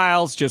Scott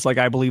Skiles, just like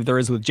I believe there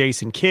is with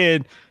Jason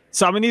Kidd.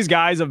 Some of these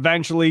guys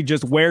eventually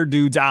just wear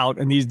dudes out,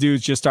 and these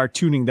dudes just start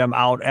tuning them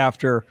out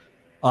after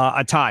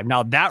a time.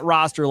 Now, that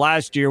roster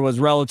last year was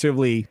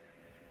relatively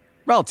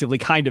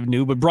kind of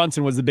new, but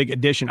Brunson was the big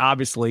addition,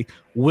 obviously.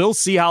 We'll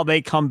see how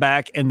they come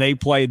back and they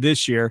play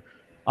this year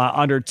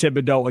under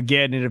Thibodeau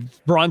again. And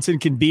if Brunson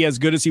can be as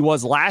good as he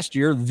was last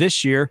year,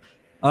 this year,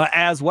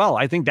 as well.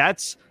 I think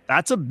that's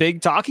a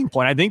big talking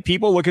point. I think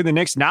people look at the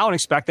Knicks now and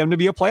expect them to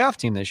be a playoff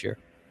team this year.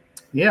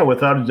 Yeah,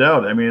 without a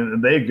doubt. I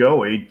mean, they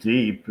go 8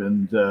 deep,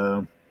 and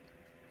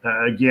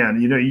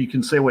again, you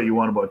can say what you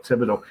want about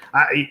Thibodeau,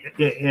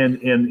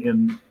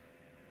 and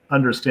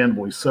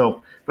understandably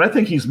so. But I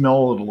think he's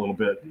mellowed a little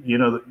bit.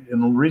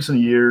 In recent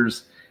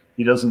years,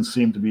 he doesn't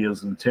seem to be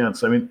as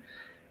intense. I mean,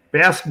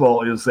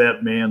 basketball is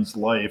that man's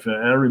life. And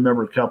I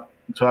remember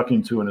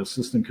talking to an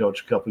assistant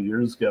coach a couple of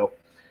years ago,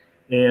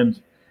 and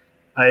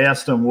I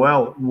asked him,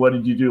 well, what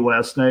did you do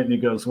last night? And he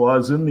goes, well, I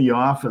was in the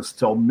office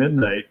till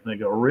midnight. And I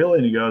go, really?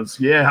 And he goes,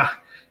 yeah.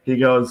 He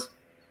goes,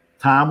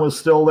 Tom was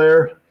still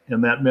there,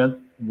 and that meant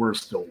we're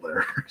still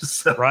there.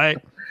 So. Right.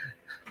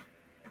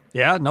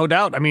 Yeah, no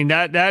doubt. I mean,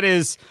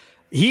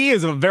 he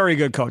is a very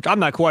good coach. I'm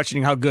not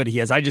questioning how good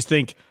he is. I just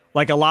think,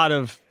 like a lot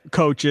of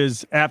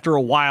coaches, after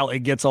a while, it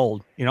gets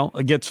old.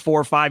 It gets 4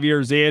 or 5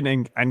 years in,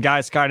 and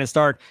guys kind of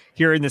start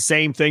hearing the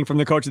same thing from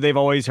the coach that they've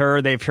always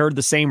heard. They've heard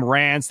the same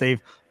rants. They've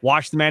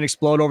watched the man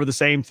explode over the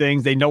same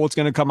things. They know what's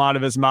going to come out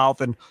of his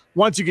mouth. And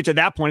once you get to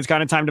that point, it's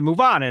kind of time to move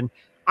on. And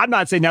I'm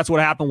not saying that's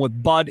what happened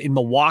with Bud in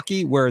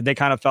Milwaukee, where they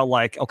kind of felt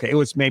like, okay, it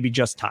was maybe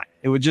just time.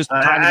 It was just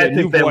time to get a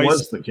new voice. I think that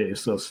was the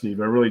case, though,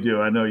 Steve. I really do.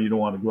 I know you don't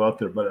want to go out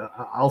there, but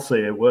I'll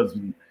say it was.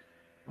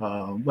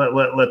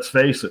 Let's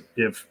face it.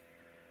 If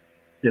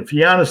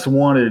Giannis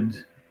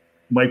wanted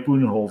Mike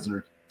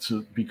Budenholzer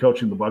to be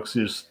coaching the Bucks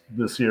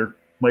this year,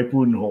 Mike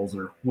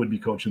Budenholzer would be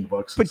coaching the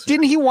Bucks. But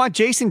didn't he want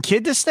Jason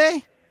Kidd to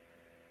stay?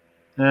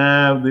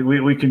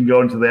 We can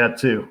go into that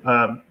too,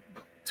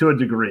 to a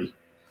degree.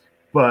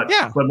 But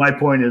my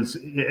point is,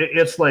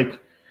 it's like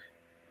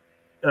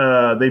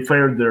they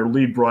fired their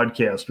lead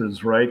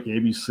broadcasters, right?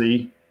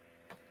 ABC.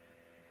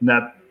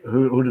 Not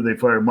who did they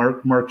fire?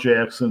 Mark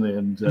Jackson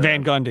and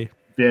Van Gundy.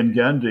 Van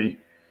Gundy.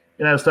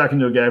 And I was talking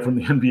to a guy from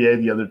the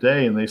NBA the other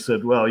day, and they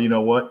said, well, you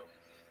know what?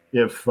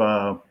 If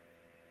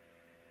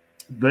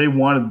they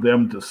wanted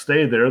them to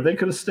stay there, they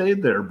could have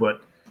stayed there.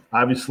 But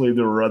obviously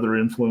there were other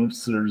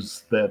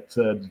influencers that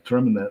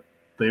determined that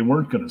they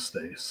weren't going to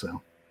stay.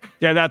 So,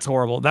 yeah, that's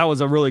horrible. That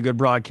was a really good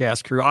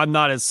broadcast crew. I'm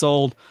not as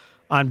sold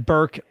on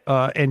Burke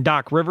and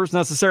Doc Rivers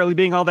necessarily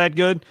being all that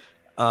good,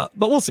 but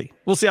we'll see.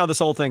 We'll see how this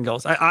whole thing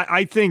goes.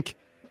 I think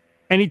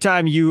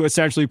anytime you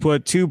essentially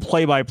put two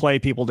play-by-play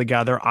people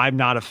together, I'm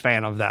not a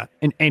fan of that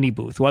in any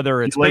booth,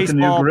 whether it's baseball,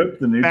 the new group,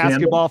 the new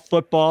basketball, tandem?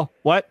 Football.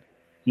 What?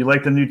 You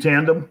like the new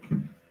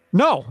tandem?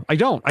 No, I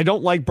don't. I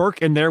don't like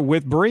Burke in there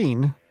with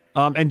Breen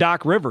and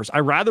Doc Rivers. I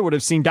rather would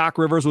have seen Doc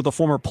Rivers with a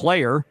former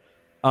player,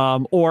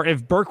 or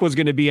if Burke was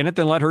going to be in it,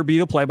 then let her be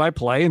the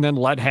play-by-play, and then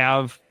let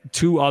have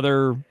two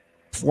other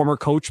former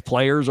coach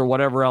players or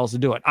whatever else to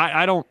do it.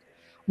 I don't.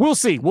 We'll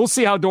see. We'll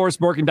see how Doris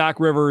Burke and Doc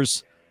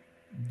Rivers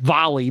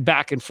volley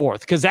back and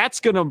forth, because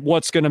that's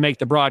what's gonna make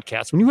the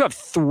broadcast. When you have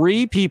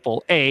three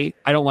people, I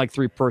don't like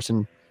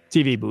 3-person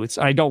TV booths.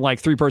 I don't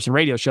like 3-person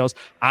radio shows.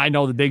 I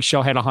know the Big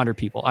Show had 100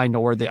 people. I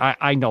know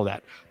I know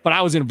that, but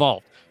I was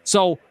involved.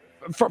 So,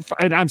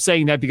 and I'm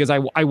saying that because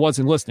I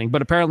wasn't listening,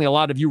 but apparently a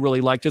lot of you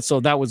really liked it,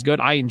 so that was good.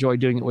 I enjoyed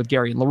doing it with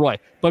Gery and Leroy.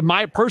 But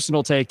my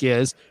personal take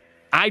is,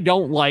 I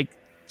don't like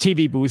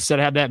TV booths that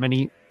have that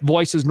many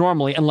voices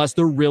normally, unless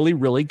they're really,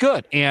 really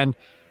good. And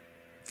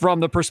from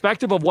the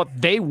perspective of what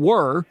they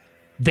were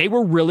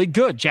really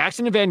good.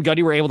 Jackson and Van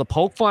Gundy were able to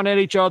poke fun at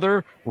each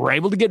other, were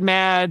able to get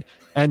mad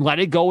and let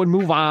it go and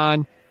move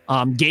on,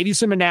 gave you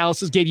some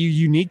analysis, gave you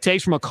unique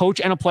takes from a coach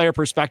and a player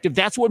perspective.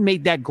 That's what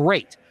made that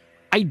great.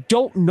 I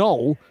don't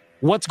know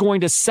what's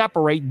going to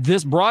separate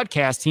this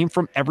broadcast team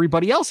from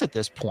everybody else at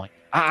this point.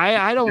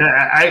 I don't.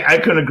 I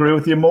couldn't agree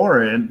with you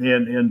more.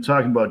 And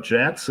talking about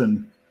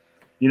Jackson,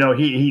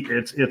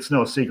 it's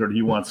no secret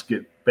he wants to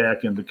get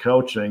back into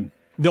coaching.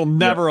 They'll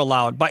never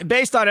allow it. But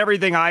based on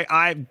everything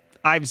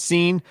I've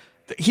seen,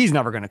 he's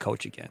never going to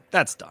coach again.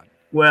 That's done.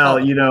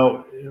 Well,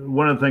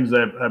 one of the things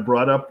I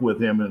brought up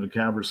with him in a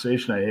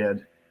conversation I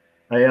had,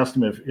 I asked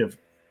him if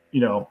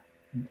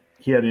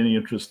he had any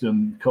interest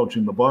in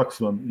coaching the Bucks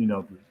when,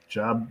 the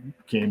job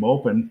came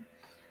open.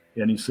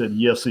 And he said,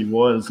 yes, he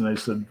was. And I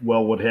said,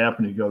 well, what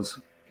happened? He goes,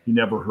 he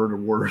never heard a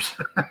word.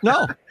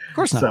 No, of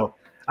course not. So,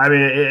 I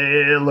mean,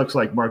 it looks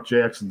like Mark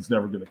Jackson's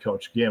never going to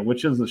coach again,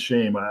 which is a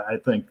shame. I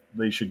think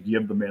they should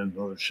give the man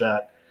another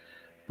shot.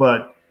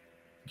 But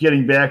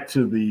getting back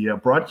to the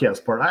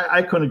broadcast part,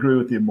 I couldn't agree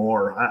with you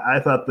more. I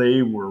thought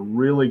they were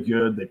really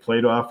good. They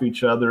played off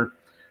each other.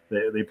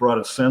 They brought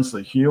a sense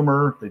of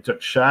humor. They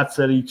took shots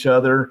at each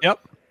other. Yep.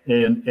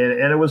 And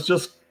it was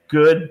just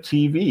good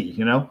TV,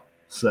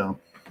 So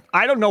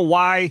I don't know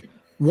why,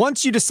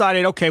 once you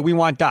decided, okay, we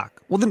want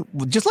Doc, well, then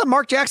just let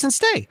Mark Jackson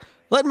stay.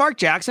 Let Mark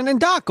Jackson and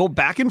Doc go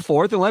back and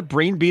forth, and let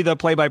Breen be the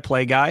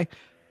play-by-play guy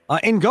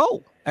and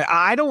go.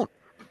 I don't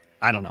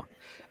know.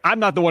 I'm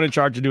not the one in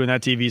charge of doing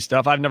that TV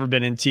stuff. I've never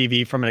been in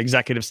TV from an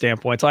executive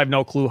standpoint, so I have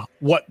no clue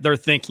what their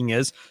thinking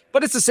is.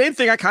 But it's the same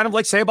thing I kind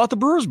of say about the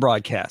Brewers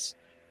broadcast.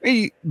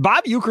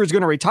 Bob Uecker is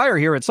going to retire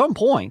here at some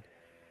point.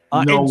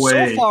 No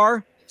way.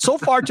 So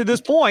far to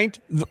this point,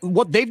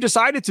 what they've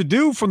decided to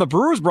do from the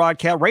Brewers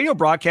broadcast, radio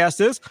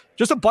broadcast, is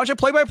just a bunch of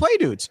play-by-play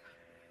dudes.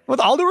 with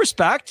all due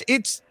respect,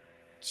 it's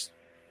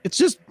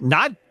just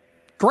not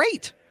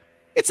great.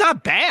 It's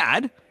not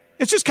bad.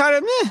 It's just kind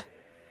of meh,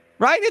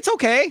 right? It's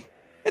okay.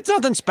 It's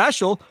nothing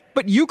special,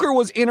 but Euchre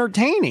was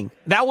entertaining.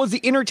 That was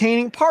the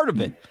entertaining part of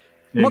it.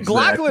 Exactly.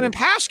 McLaughlin and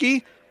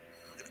Paschke,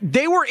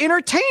 they were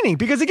entertaining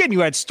because, again, you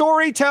had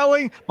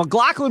storytelling,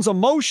 McLaughlin's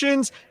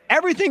emotions,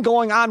 everything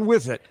going on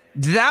with it.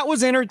 That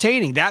was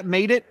entertaining. That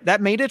made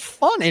it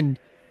fun, and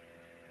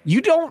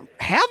you don't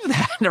have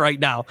that right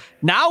now.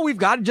 Now we've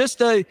got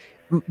just a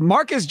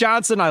Marcus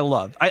Johnson. I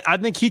love. I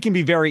think he can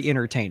be very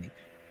entertaining.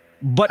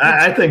 But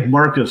I think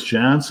Marcus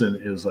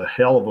Johnson is a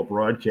hell of a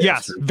broadcaster.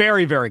 Yes,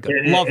 very, very good.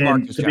 Love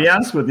Marcus Johnson. To be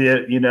honest with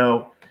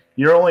you,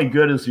 you're only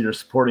good as your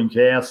supporting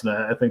cast, and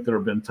I think there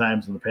have been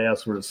times in the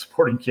past where the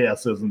supporting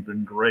cast hasn't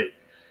been great.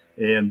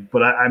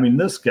 But I mean,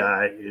 this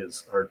guy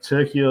is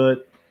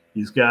articulate.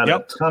 He's got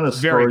a ton of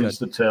stories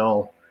to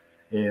tell,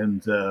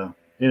 and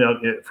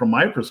from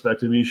my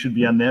perspective, he should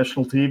be on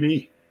national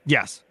TV.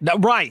 Yes,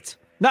 right.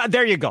 Now,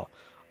 there you go.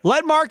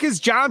 Let Marcus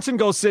Johnson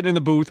go sit in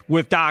the booth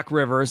with Doc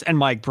Rivers and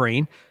Mike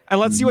Breen, and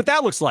let's see what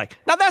that looks like.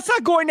 Now, that's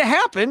not going to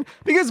happen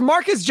because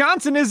Marcus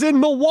Johnson is in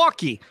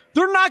Milwaukee.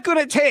 They're not going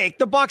to take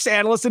the Bucs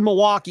analyst in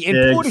Milwaukee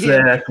and put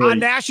him on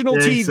national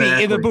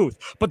TV in the booth.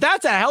 But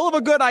that's a hell of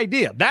a good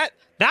idea.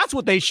 That's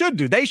what they should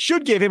do. They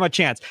should give him a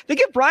chance. They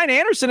give Brian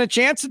Anderson a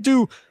chance to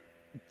do,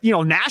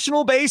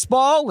 national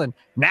baseball and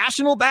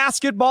national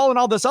basketball and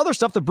all this other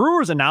stuff. The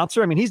Brewers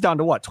announcer, I mean, he's down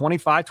to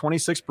 25,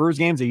 26 Brewers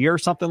games a year,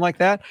 something like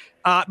that.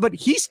 But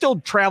he's still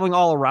traveling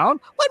all around.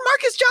 Let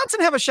Marcus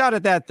Johnson have a shot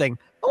at that thing.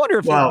 I wonder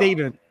if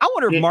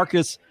if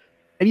Marcus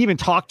had even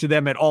talked to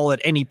them at all at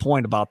any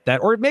point about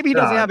that, or maybe he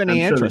doesn't have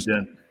any interest.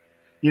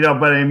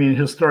 But I mean,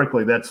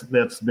 historically, that's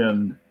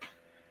been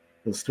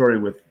the story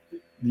with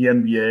the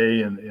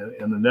NBA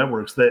and the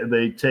networks.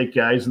 They take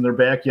guys in their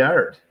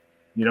backyard,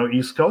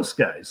 East Coast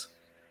guys.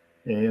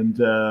 And,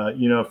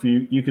 if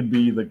you could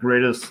be the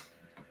greatest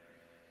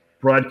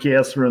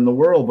broadcaster in the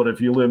world, but if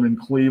you live in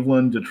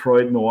Cleveland,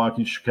 Detroit,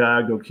 Milwaukee,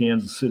 Chicago,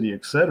 Kansas City,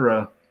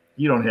 etc.,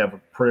 you don't have a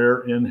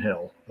prayer in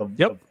hell of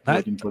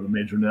working for the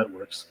major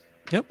networks.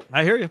 Yep,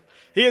 I hear you.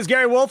 He is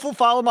Gery Woelfel.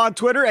 Follow him on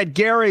Twitter at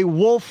Gery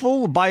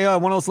Woelfel. Buy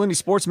one of those Lindy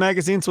Sports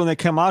magazines when they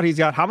come out. He's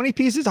got how many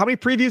pieces? How many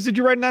previews did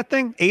you write in that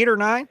thing? 8 or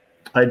 9?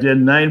 I did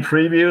 9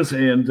 previews,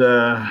 and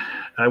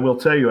I will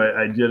tell you,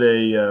 I did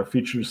a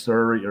feature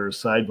story, or a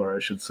sidebar, I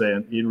should say,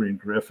 on Adrian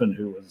Griffin,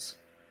 who was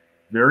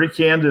very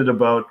candid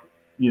about,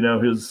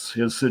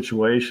 his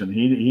situation.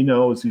 He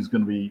knows he's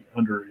going to be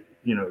under,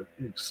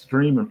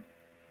 extreme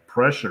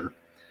pressure,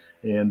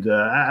 and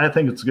I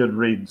think it's a good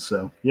read.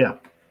 So, yeah.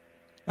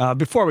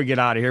 Before we get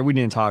out of here, we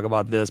didn't talk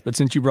about this, but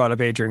since you brought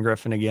up Adrian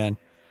Griffin again,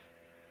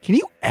 can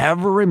you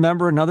ever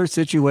remember another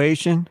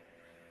situation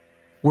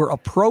where a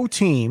pro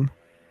team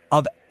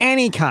of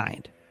any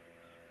kind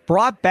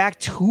brought back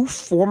 2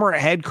 former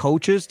head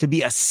coaches to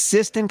be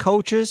assistant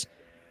coaches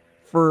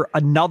for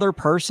another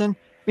person?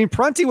 I mean,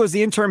 Prunty was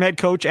the interim head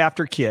coach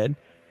after Kidd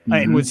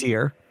and was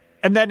here.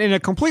 And then in a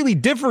completely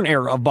different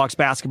era of Bucs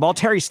basketball,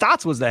 Terry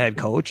Stotts was the head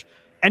coach.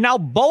 And now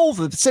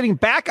both sitting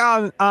back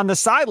on the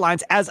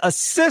sidelines as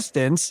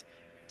assistants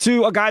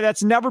to a guy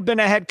that's never been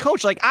a head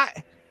coach. Like,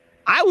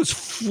 I was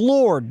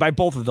floored by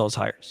both of those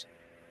hires.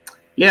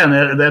 Yeah,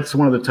 and that's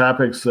one of the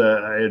topics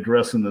I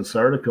address in this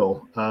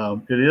article.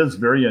 It is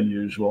very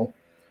unusual,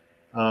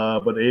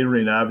 but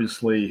Adrian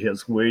obviously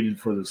has waited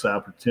for this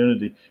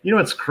opportunity.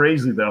 It's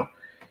crazy, though.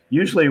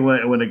 Usually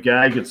when a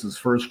guy gets his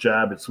first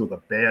job, it's with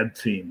a bad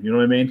team. You know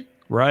what I mean?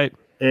 Right.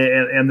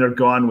 And they're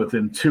gone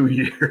within 2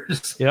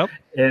 years. Yep.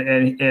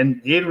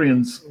 And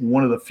Adrian's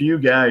one of the few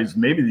guys,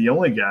 maybe the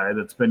only guy,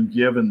 that's been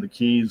given the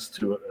keys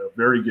to a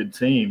very good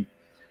team.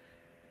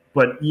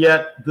 But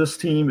yet this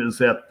team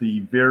is at the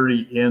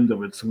very end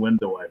of its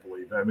window, I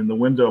believe. I mean, the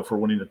window for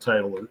winning a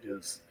title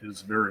is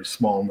very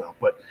small now.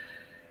 But,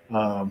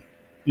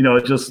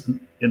 it just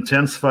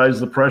intensifies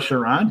the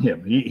pressure on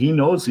him. He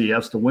knows he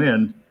has to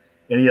win,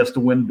 and he has to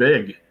win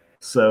big.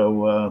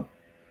 So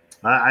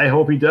I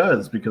hope he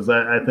does, because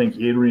I think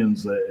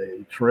Adrian's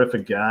a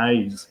terrific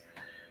guy.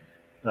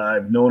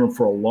 I've known him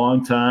for a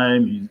long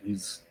time.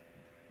 He's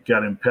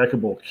got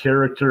impeccable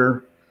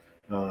character.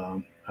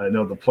 I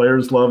know the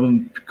players love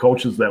him.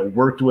 Coaches that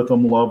worked with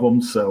him love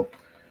him. So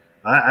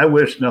I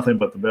wish nothing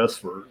but the best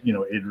for,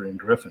 Adrian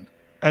Griffin.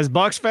 As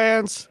Bucs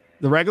fans,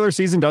 the regular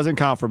season doesn't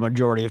count for a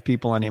majority of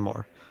people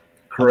anymore.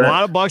 Correct. A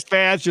lot of Bucs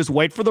fans just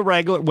wait for the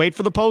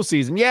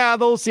postseason. Yeah,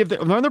 they'll see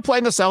when they're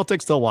playing the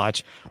Celtics, they'll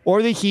watch,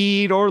 or the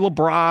Heat, or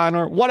LeBron,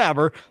 or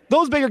whatever.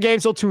 Those bigger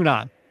games they'll tune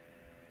on.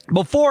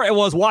 Before, it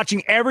was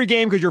watching every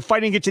game because you're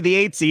fighting to get to the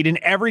 8th seed, and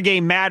every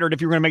game mattered if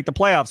you're going to make the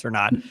playoffs or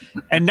not.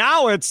 And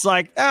now it's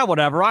like,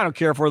 whatever. I don't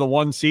care if we're the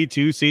 1 seed,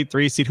 2 seed,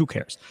 3 seed. Who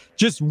cares?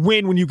 Just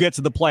win when you get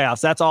to the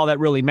playoffs. That's all that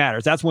really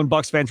matters. That's when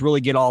Bucs fans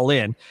really get all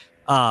in.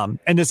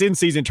 And this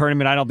in-season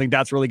tournament, I don't think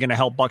that's really going to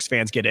help Bucs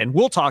fans get in.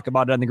 We'll talk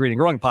about it on the Green and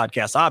Growing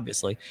podcast,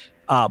 obviously.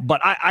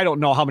 But I don't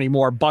know how many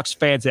more Bucs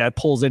fans that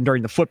pulls in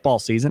during the football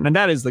season. And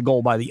that is the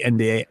goal by the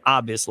NBA,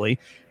 obviously,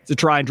 to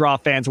try and draw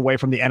fans away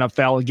from the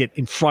NFL and get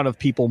in front of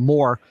people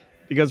more.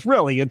 because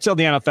really, until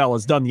the NFL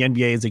is done, the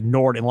NBA is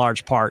ignored in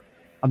large part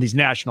on these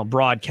national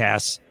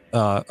broadcasts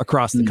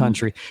across the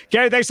country.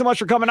 Gery, thanks so much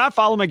for coming on.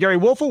 Follow me at Gery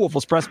Woelfel,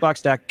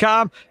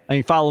 WoelfelsPressBox.com. And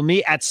you follow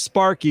me at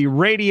Sparky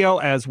Radio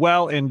as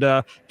well. And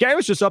Gery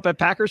was just up at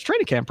Packers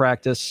training camp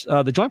practice,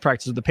 the joint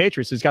practice of the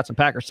Patriots. He's got some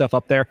Packers stuff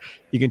up there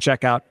you can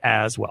check out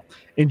as well.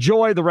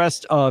 Enjoy the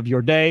rest of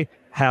your day.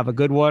 Have a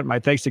good one. My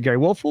thanks to Gery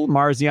Woelfel.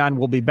 Marzion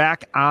will be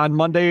back on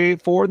Monday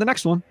for the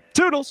next one.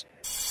 Toodles.